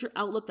future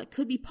outlook that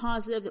could be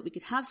positive, that we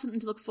could have something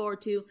to look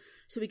forward to,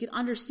 so we could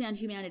understand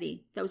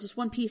humanity. That was just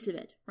one piece of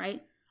it,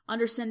 right?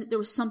 Understand that there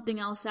was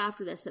something else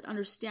after this, that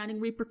understanding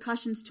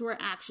repercussions to our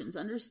actions,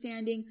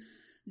 understanding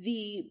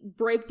the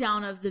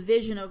breakdown of the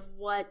vision of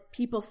what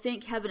people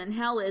think heaven and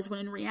hell is, when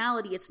in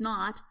reality it's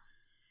not.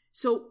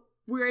 So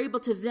we're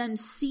able to then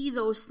see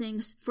those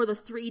things for the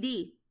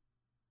 3D,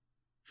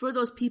 for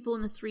those people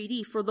in the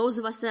 3D, for those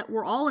of us that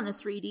were all in the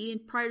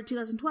 3D prior to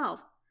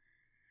 2012.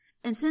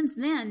 And since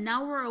then,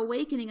 now we're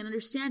awakening and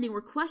understanding,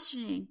 we're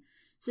questioning.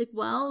 It's like,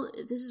 well,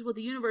 this is what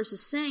the universe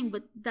is saying,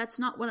 but that's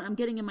not what I'm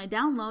getting in my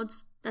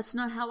downloads. That's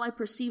not how I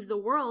perceive the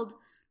world.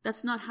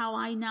 That's not how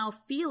I now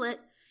feel it.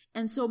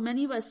 And so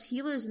many of us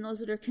healers and those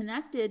that are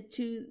connected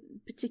to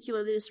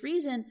particularly this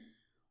reason,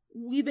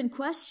 we've been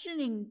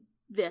questioning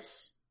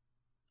this,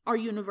 our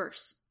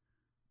universe.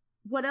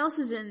 What else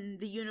is in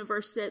the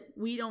universe that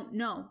we don't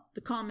know?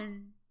 The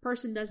common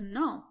person doesn't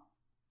know.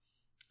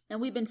 And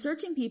we've been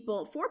searching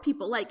for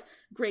people like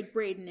Greg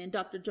Braden and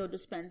Dr. Joe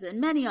Dispenza and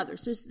many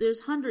others.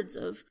 There's hundreds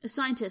of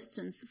scientists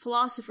and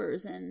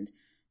philosophers and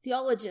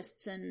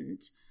theologists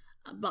and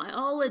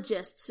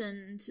biologists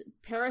and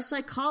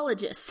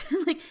parapsychologists,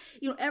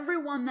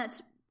 everyone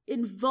that's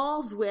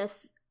involved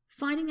with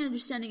finding an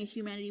understanding of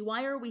humanity.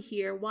 Why are we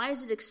here? Why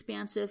is it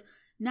expansive?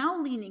 Now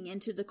leaning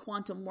into the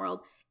quantum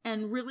world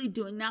and really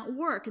doing that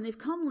work. And they've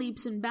come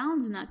leaps and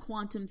bounds in that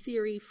quantum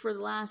theory for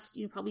the last,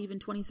 probably even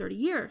 20, 30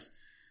 years.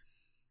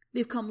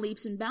 They've come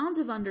leaps and bounds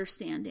of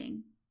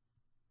understanding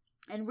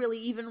and really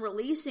even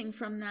releasing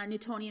from that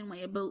Newtonian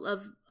way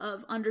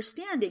of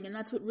understanding. And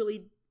that's what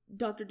really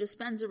Dr.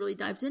 Dispenza really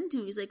dives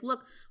into. He's like,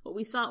 look, what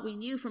we thought we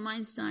knew from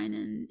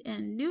Einstein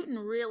and Newton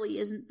really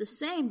isn't the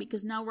same,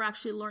 because now we're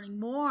actually learning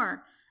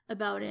more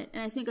about it.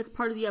 And I think it's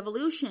part of the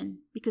evolution,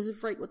 because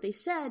of what they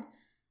said,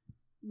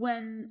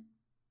 when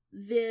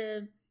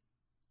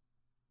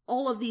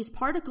all of these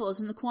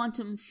particles in the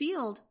quantum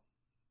field,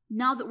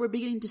 now that we're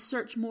beginning to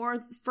search more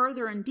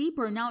further and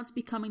deeper, now it's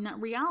becoming that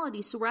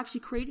reality. So we're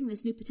actually creating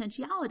this new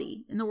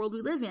potentiality in the world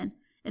we live in,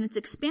 and it's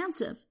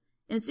expansive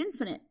and it's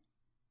infinite,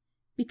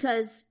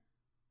 because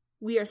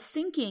we are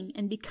thinking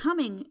and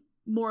becoming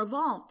more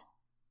evolved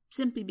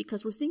simply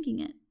because we're thinking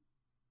it.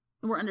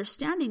 And we're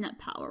understanding that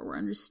power. We're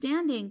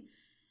understanding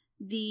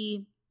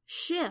the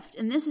shift.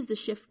 And this is the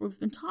shift we've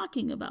been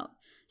talking about.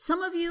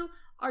 Some of you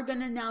are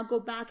going to now go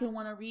back and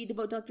want to read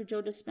about Dr.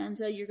 Joe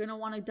Dispenza. You're going to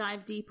want to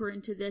dive deeper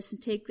into this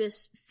and take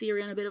this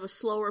theory on a bit of a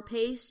slower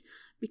pace,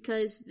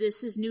 because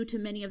this is new to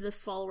many of the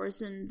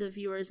followers and the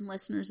viewers and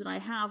listeners that I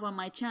have on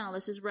my channel.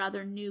 This is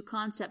rather new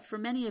concept for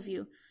many of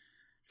you.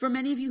 For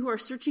many of you who are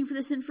searching for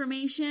this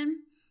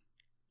information,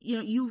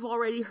 you've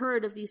already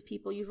heard of these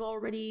people. You've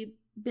already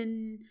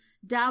been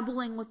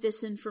dabbling with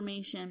this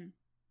information.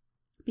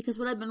 Because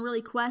what I've been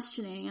really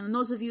questioning, and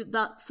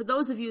for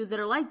those of you that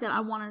are like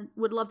that,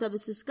 would love to have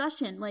this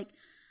discussion,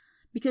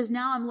 because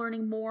now I'm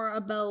learning more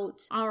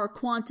about our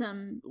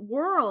quantum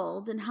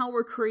world and how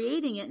we're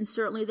creating it, and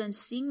certainly then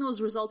seeing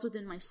those results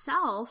within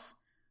myself,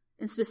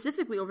 and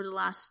specifically over the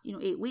last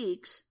 8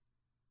 weeks,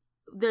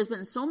 there's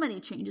been so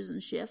many changes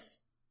and shifts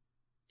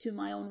to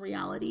my own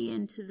reality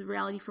and to the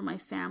reality for my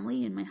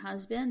family and my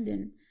husband,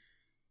 and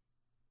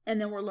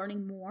then we're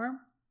learning more.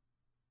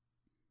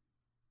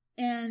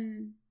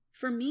 And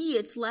for me,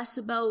 it's less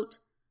about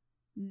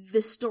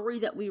the story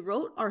that we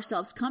wrote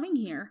ourselves coming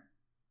here.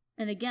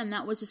 And again,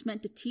 that was just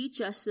meant to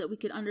teach us so that we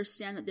could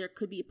understand that there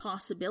could be a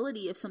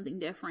possibility of something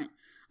different.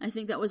 I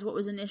think that was what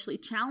was initially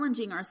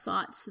challenging our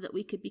thoughts, so that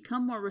we could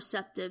become more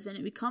receptive and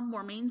it become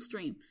more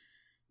mainstream.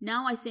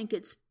 Now I think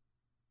it's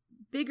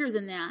bigger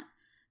than that,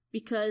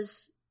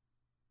 because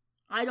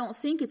I don't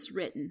think it's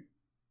written.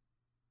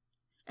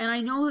 And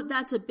I know that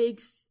that's a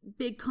big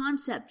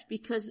concept,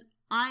 because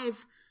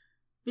I've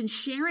been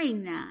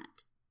sharing that,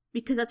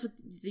 because that's what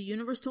the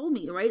universe told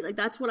me, right?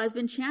 That's what I've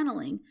been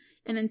channeling.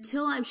 And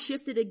until I've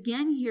shifted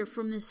again here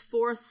from this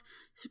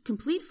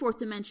complete fourth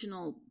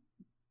dimensional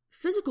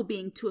physical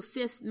being to a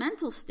fifth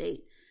mental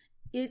state,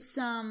 it's,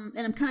 and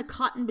I'm kind of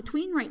caught in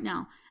between right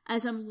now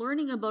as I'm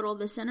learning about all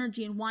this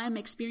energy and why I'm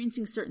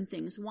experiencing certain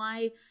things,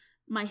 why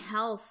my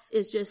health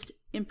is just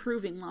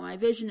improving, why my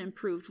vision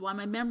improved, why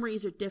my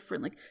memories are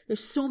different.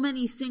 There's so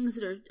many things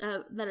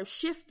that have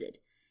shifted.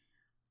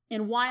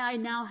 And why I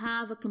now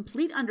have a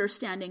complete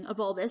understanding of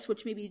all this,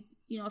 which maybe,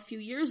 a few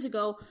years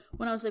ago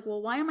when I was like,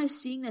 well, why am I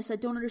seeing this? I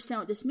don't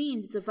understand what this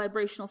means. It's a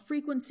vibrational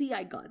frequency.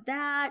 I got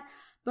that,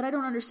 but I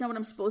don't understand what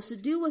I'm supposed to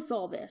do with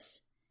all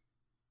this.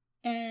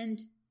 And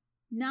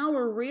now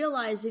we're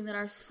realizing that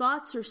our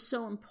thoughts are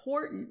so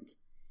important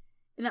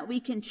and that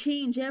we can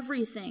change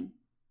everything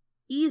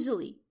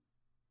easily.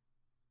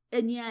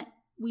 And yet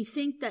we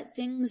think that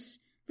things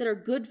that are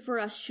good for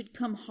us should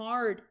come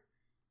hard,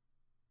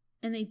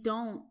 and they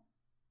don't.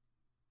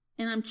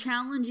 And I'm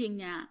challenging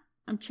that.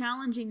 I'm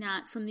challenging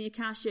that from the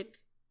Akashic,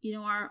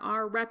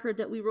 our record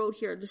that we wrote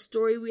here, the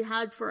story we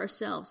had for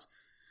ourselves.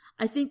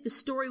 I think the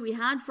story we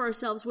had for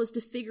ourselves was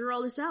to figure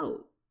all this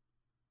out,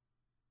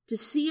 to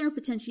see our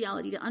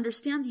potentiality, to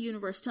understand the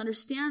universe, to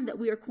understand that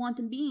we are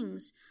quantum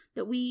beings,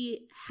 that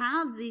we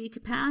have the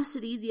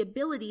capacity, the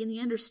ability, and the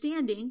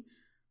understanding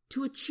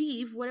to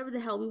achieve whatever the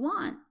hell we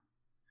want.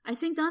 I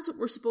think that's what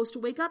we're supposed to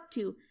wake up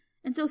to.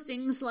 And so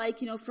things like,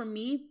 for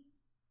me,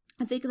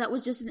 I think that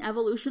was just an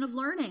evolution of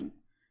learning,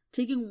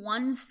 taking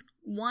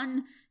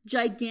one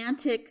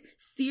gigantic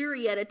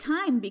theory at a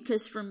time.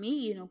 Because for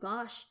me,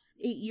 8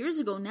 years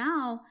ago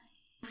now,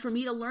 for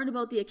me to learn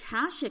about the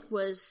Akashic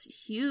was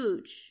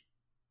huge.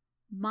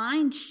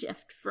 Mind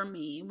shift for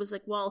me. It was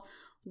like, well,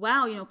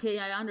 wow, okay,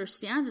 I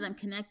understand it. I'm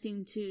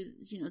connecting to,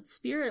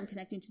 spirit. I'm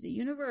connecting to the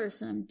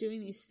universe, and I'm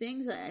doing these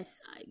things.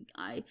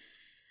 I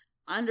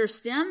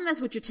understand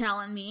that's what you're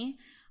telling me.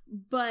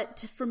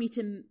 But for me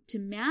to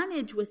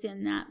manage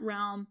within that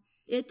realm,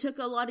 it took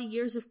a lot of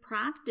years of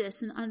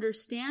practice and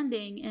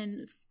understanding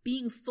and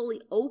being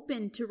fully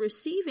open to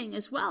receiving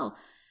as well.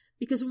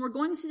 Because when we're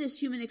going through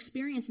this human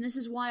experience, and this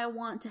is why I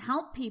want to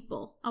help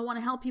people, I want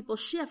to help people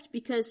shift,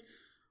 because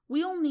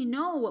we only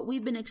know what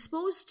we've been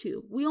exposed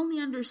to. We only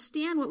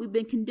understand what we've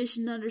been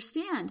conditioned to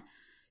understand.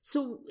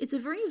 So it's a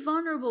very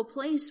vulnerable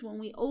place when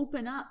we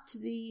open up to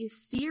the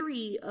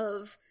theory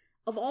of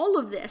all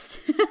of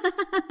this.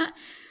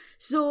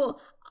 So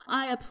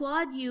I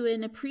applaud you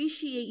and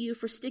appreciate you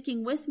for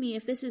sticking with me.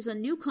 If this is a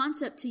new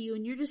concept to you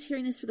and you're just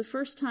hearing this for the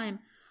first time,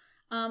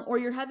 or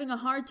you're having a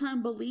hard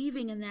time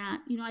believing in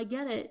that, I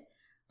get it.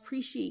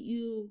 Appreciate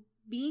you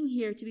being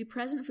here to be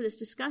present for this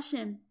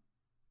discussion,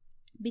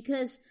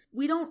 because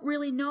we don't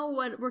really know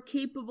what we're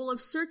capable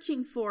of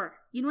searching for.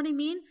 You know what I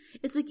mean?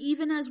 It's like,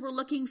 even as we're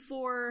looking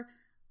for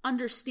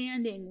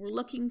understanding, we're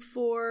looking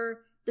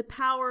for the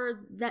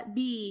power that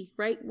be,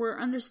 right? We're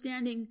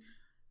understanding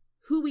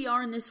who we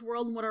are in this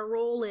world and what our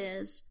role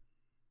is,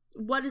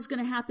 what is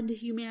going to happen to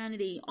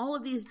humanity, all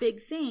of these big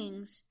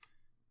things.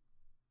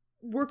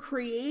 We're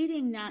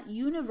creating that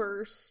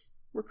universe.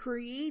 We're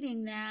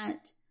creating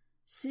that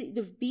state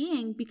of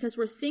being because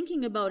we're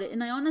thinking about it.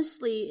 And I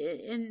honestly,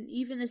 and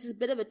even this is a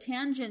bit of a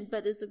tangent,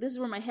 but this is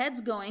where my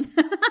head's going.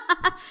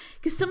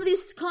 Because some of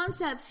these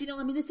concepts,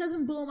 this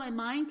doesn't blow my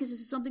mind because this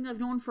is something I've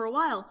known for a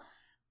while.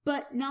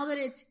 But now that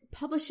it's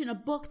published in a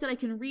book that I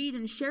can read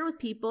and share with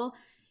people,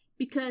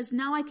 because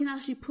now I can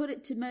actually put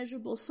it to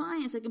measurable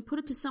science, I can put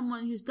it to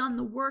someone who's done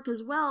the work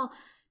as well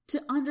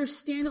to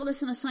understand all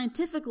this on a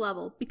scientific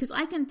level. Because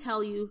I can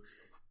tell you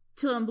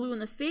till I'm blue in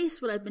the face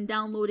what I've been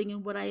downloading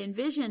and what I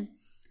envision.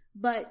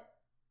 But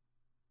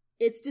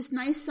it's just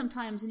nice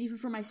sometimes, and even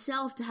for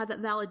myself, to have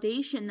that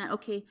validation that,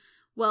 okay,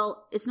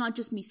 well, it's not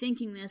just me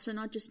thinking this, or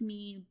not just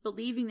me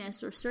believing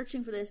this, or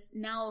searching for this.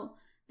 Now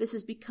this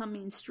has become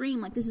mainstream.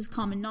 Like, this is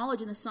common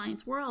knowledge in the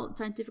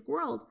scientific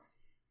world,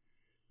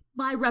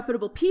 by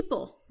reputable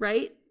people,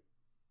 right?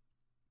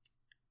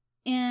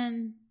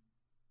 And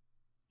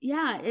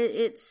yeah,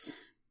 it's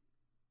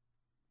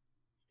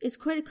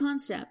quite a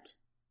concept.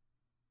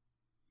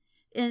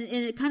 And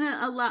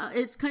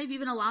it's kind of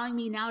even allowing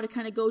me now to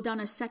kind of go down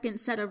a second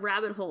set of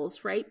rabbit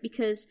holes, right?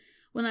 Because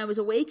when I was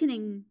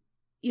awakening,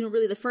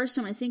 really the first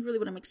time, I think really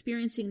what I'm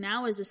experiencing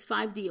now is this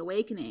 5D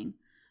awakening,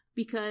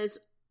 because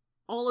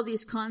all of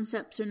these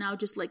concepts are now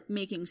just like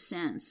making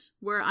sense,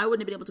 where I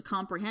wouldn't have been able to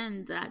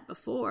comprehend that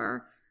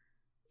before.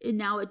 And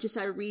now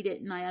I read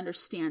it and I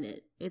understand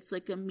it. It's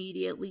like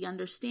immediately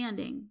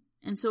understanding.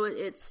 And so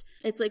it's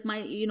like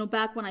my,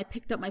 back when I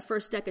picked up my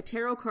first deck of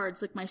tarot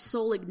cards, like my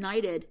soul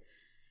ignited,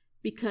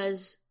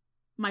 because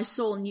my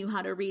soul knew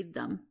how to read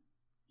them.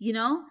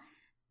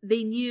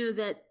 They knew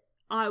that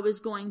I was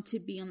going to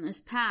be on this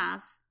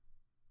path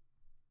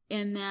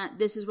and that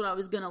this is what I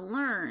was going to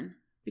learn,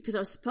 because I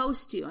was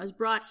supposed to. I was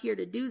brought here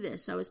to do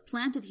this. I was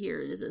planted here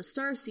as a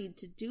starseed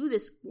to do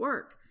this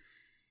work.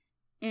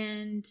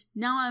 And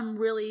now I'm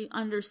really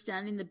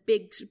understanding the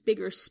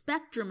bigger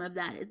spectrum of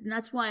that. And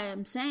that's why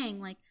I'm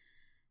saying, like,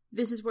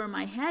 this is where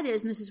my head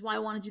is. And this is why I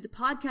want to do the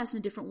podcast in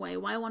a different way.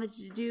 Why I wanted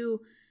to do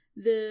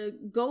the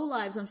go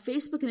lives on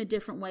Facebook in a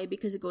different way,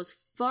 because it goes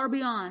far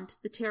beyond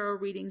the tarot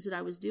readings that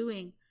I was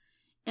doing.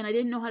 And I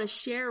didn't know how to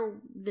share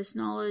this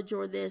knowledge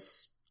or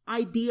this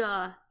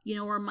idea,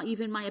 or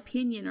even my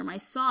opinion or my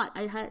thought.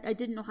 I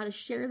didn't know how to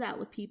share that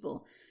with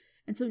people.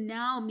 And so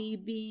now, me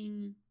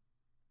being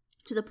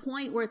to the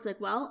point where it's like,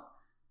 well,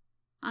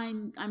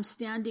 I'm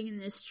standing in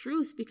this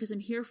truth because I'm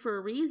here for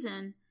a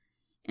reason.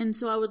 And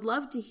so I would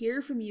love to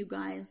hear from you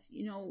guys.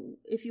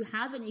 If you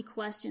have any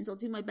questions, I'll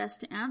do my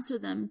best to answer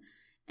them.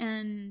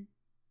 And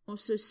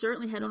also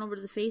certainly head on over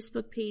to the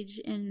Facebook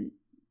page and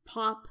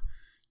pop,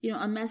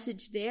 a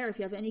message there if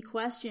you have any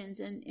questions,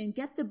 and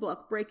get the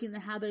book, Breaking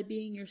the Habit of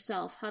Being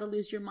Yourself, How to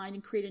Lose Your Mind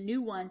and Create a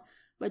New One,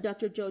 by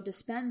Dr. Joe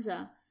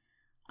Dispenza.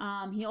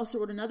 He also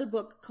wrote another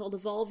book called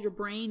Evolve Your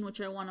Brain,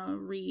 which I want to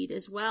read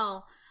as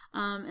well.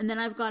 And then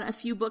I've got a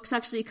few books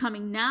actually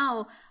coming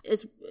now,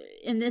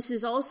 and this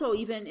is also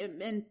even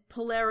in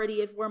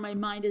polarity of where my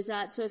mind is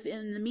at. So if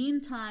in the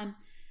meantime,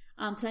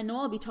 because I know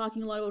I'll be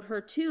talking a lot about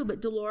her too,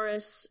 but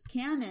Dolores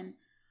Cannon,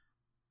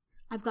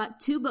 I've got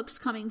 2 books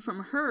coming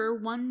from her.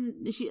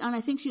 And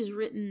I think she's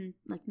written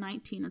like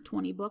 19 or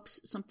 20 books,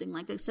 something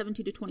like that,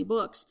 17 to 20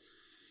 books.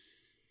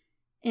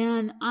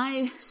 And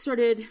I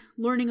started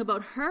learning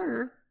about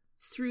her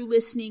through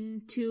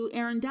listening to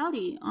Aaron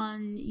Doughty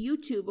on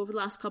YouTube over the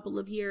last couple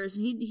of years.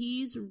 And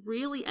he's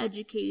really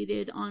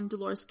educated on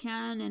Dolores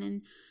Cannon.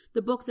 And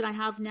the book that I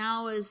have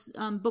now is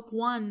book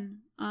 1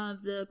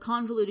 of the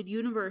Convoluted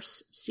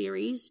Universe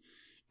series.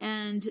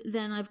 And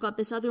then I've got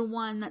this other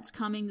one that's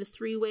coming, The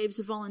 3 Waves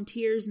of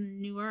Volunteers in the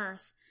New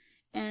Earth.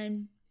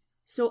 And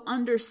so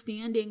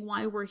understanding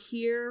why we're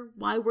here,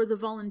 why we're the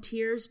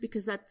volunteers,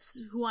 because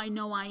that's who I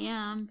know I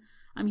am.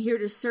 I'm here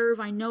to serve.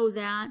 I know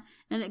that.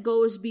 And it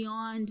goes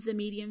beyond the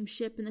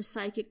mediumship and the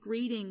psychic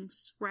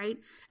readings, right?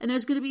 And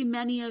there's going to be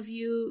many of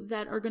you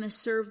that are going to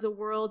serve the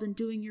world and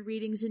doing your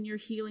readings and your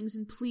healings.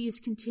 And please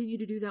continue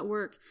to do that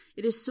work.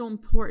 It is so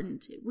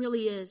important. It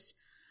really is.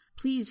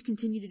 Please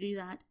continue to do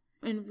that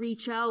and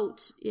reach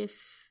out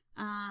if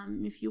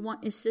you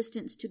want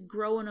assistance to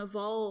grow and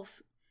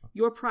evolve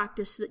your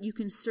practice so that you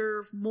can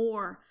serve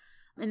more.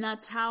 And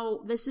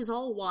this is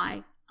all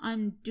why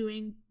I'm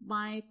doing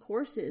my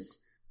courses.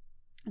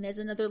 And there's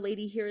another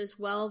lady here as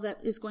well that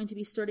is going to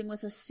be starting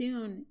with us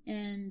soon.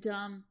 And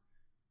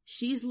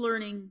she's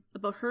learning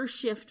about her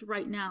shift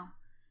right now.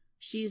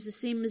 She's the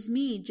same as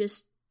me,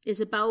 just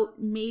is about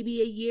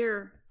maybe a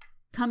year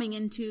coming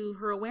into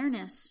her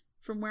awareness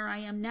from where I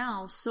am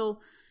now. So,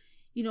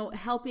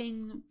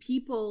 helping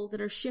people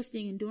that are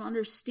shifting and don't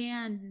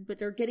understand, but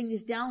they're getting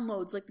these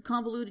downloads like the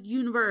convoluted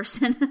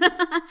universe and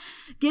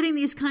getting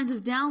these kinds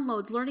of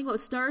downloads, learning about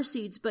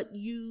starseeds, but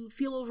you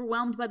feel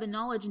overwhelmed by the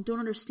knowledge and don't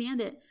understand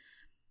it.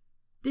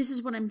 This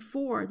is what I'm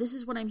for. This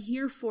is what I'm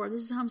here for.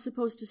 This is how I'm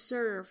supposed to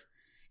serve.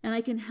 And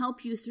I can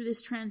help you through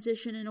this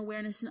transition and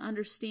awareness and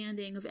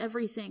understanding of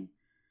everything.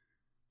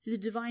 Through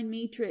the divine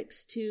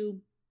matrix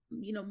to,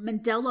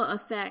 Mandela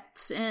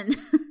effects and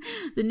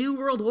the New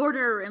World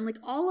Order and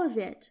all of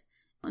it.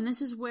 And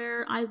this is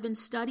where I've been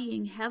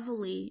studying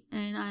heavily,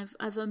 and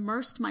I've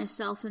immersed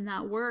myself in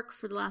that work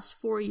for the last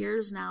 4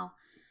 years now,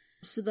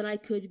 so that I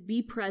could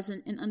be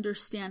present and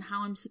understand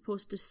how I'm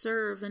supposed to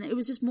serve. And it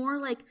was just more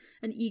like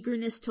an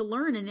eagerness to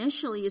learn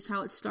initially is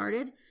how it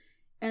started.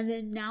 And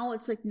then now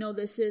it's like, no,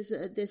 this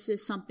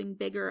is something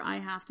bigger. I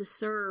have to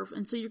serve.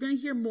 And so you're going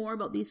to hear more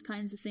about these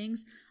kinds of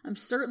things. I'm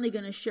certainly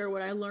going to share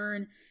what I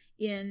learn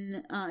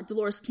in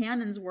Dolores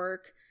Cannon's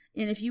work.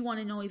 And if you want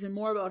to know even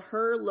more about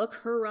her, look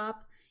her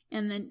up.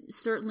 And then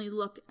certainly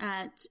look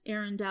at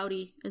Aaron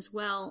Dowdy as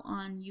well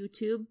on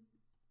YouTube.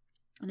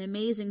 An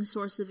amazing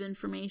source of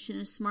information,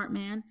 a smart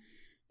man,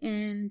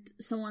 and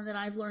someone that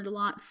I've learned a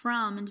lot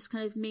from and just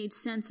kind of made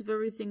sense of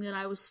everything that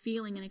I was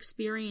feeling and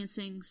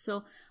experiencing.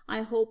 So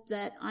I hope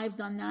that I've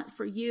done that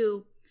for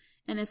you.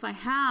 And if I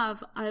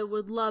have, I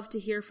would love to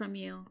hear from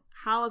you.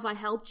 How have I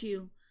helped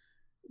you?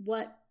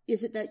 What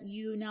is it that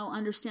you now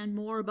understand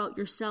more about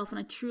yourself? And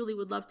I truly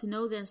would love to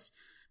know this,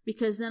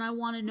 because then I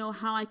want to know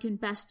how I can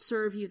best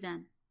serve you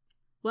then.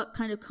 What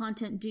kind of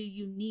content do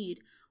you need?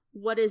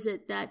 What is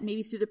it that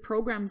maybe through the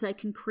programs I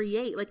can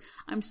create?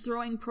 I'm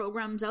throwing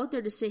programs out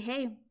there to say,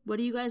 hey, what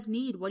do you guys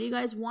need? What do you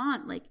guys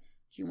want? Do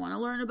you want to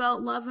learn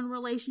about love and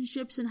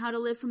relationships and how to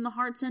live from the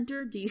heart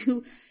center? Do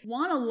you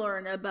want to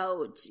learn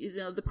about,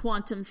 the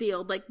quantum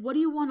field? What do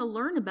you want to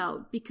learn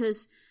about?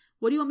 Because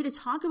what do you want me to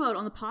talk about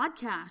on the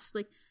podcast?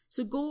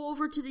 So go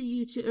over to the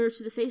YouTube or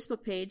to the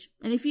Facebook page.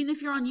 And even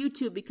if you're on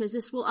YouTube, because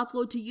this will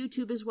upload to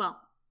YouTube as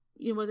well.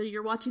 Whether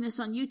you're watching this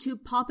on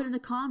YouTube, pop it in the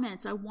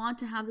comments. I want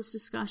to have this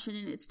discussion,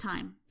 and it's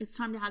time. It's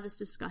time to have this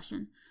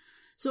discussion.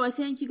 So I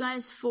thank you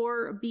guys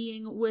for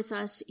being with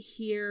us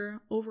here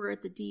over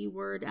at the D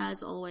Word,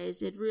 as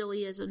always. It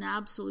really is an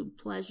absolute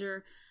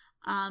pleasure.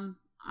 I'm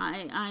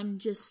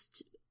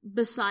just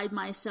beside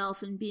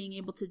myself in being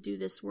able to do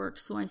this work,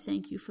 so I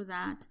thank you for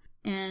that.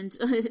 And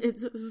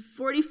it's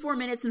 44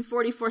 minutes and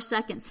 44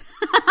 seconds.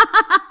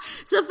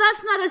 So if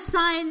that's not a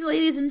sign,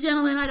 ladies and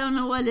gentlemen, I don't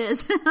know what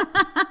is.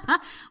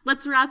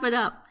 Let's wrap it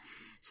up.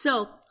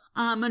 So,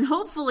 and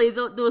hopefully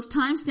those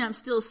timestamps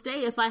still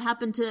stay if I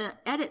happen to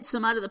edit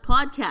some out of the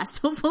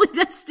podcast. Hopefully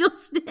that still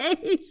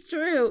stays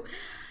true.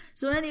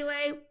 So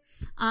anyway,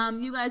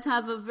 you guys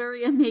have a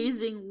very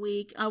amazing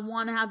week. I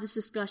want to have this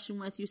discussion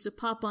with you, so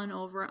pop on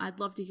over.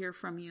 I'd love to hear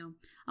from you.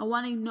 I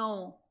want to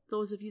know,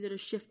 those of you that are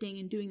shifting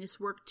and doing this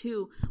work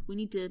too, we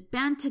need to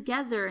band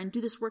together and do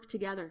this work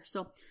together.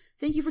 So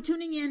thank you for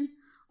tuning in.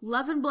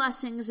 Love and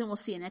blessings, and we'll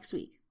see you next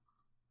week.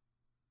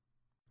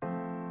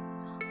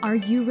 Are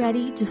you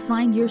ready to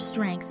find your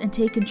strength and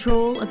take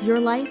control of your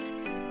life?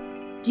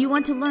 Do you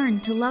want to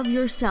learn to love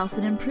yourself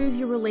and improve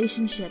your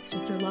relationships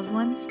with your loved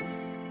ones?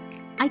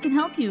 I can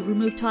help you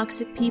remove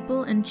toxic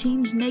people and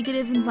change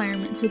negative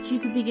environments so that you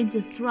can begin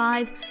to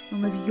thrive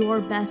and live your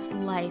best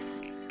life.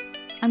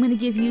 I'm going to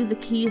give you the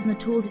keys and the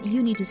tools that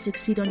you need to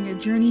succeed on your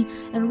journey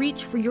and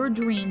reach for your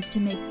dreams to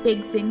make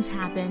big things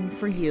happen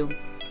for you.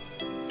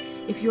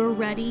 If you're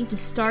ready to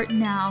start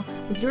now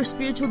with your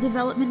spiritual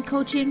development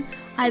coaching,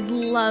 I'd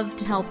love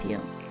to help you.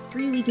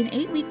 3-week and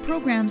 8-week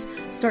programs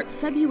start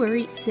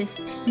February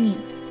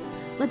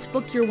 15th. Let's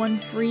book your 1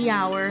 free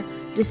hour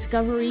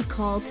discovery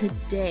call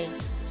today.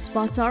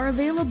 Spots are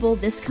available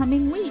this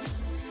coming week.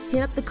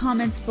 Hit up the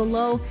comments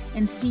below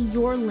and see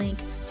your link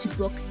to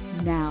book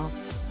now.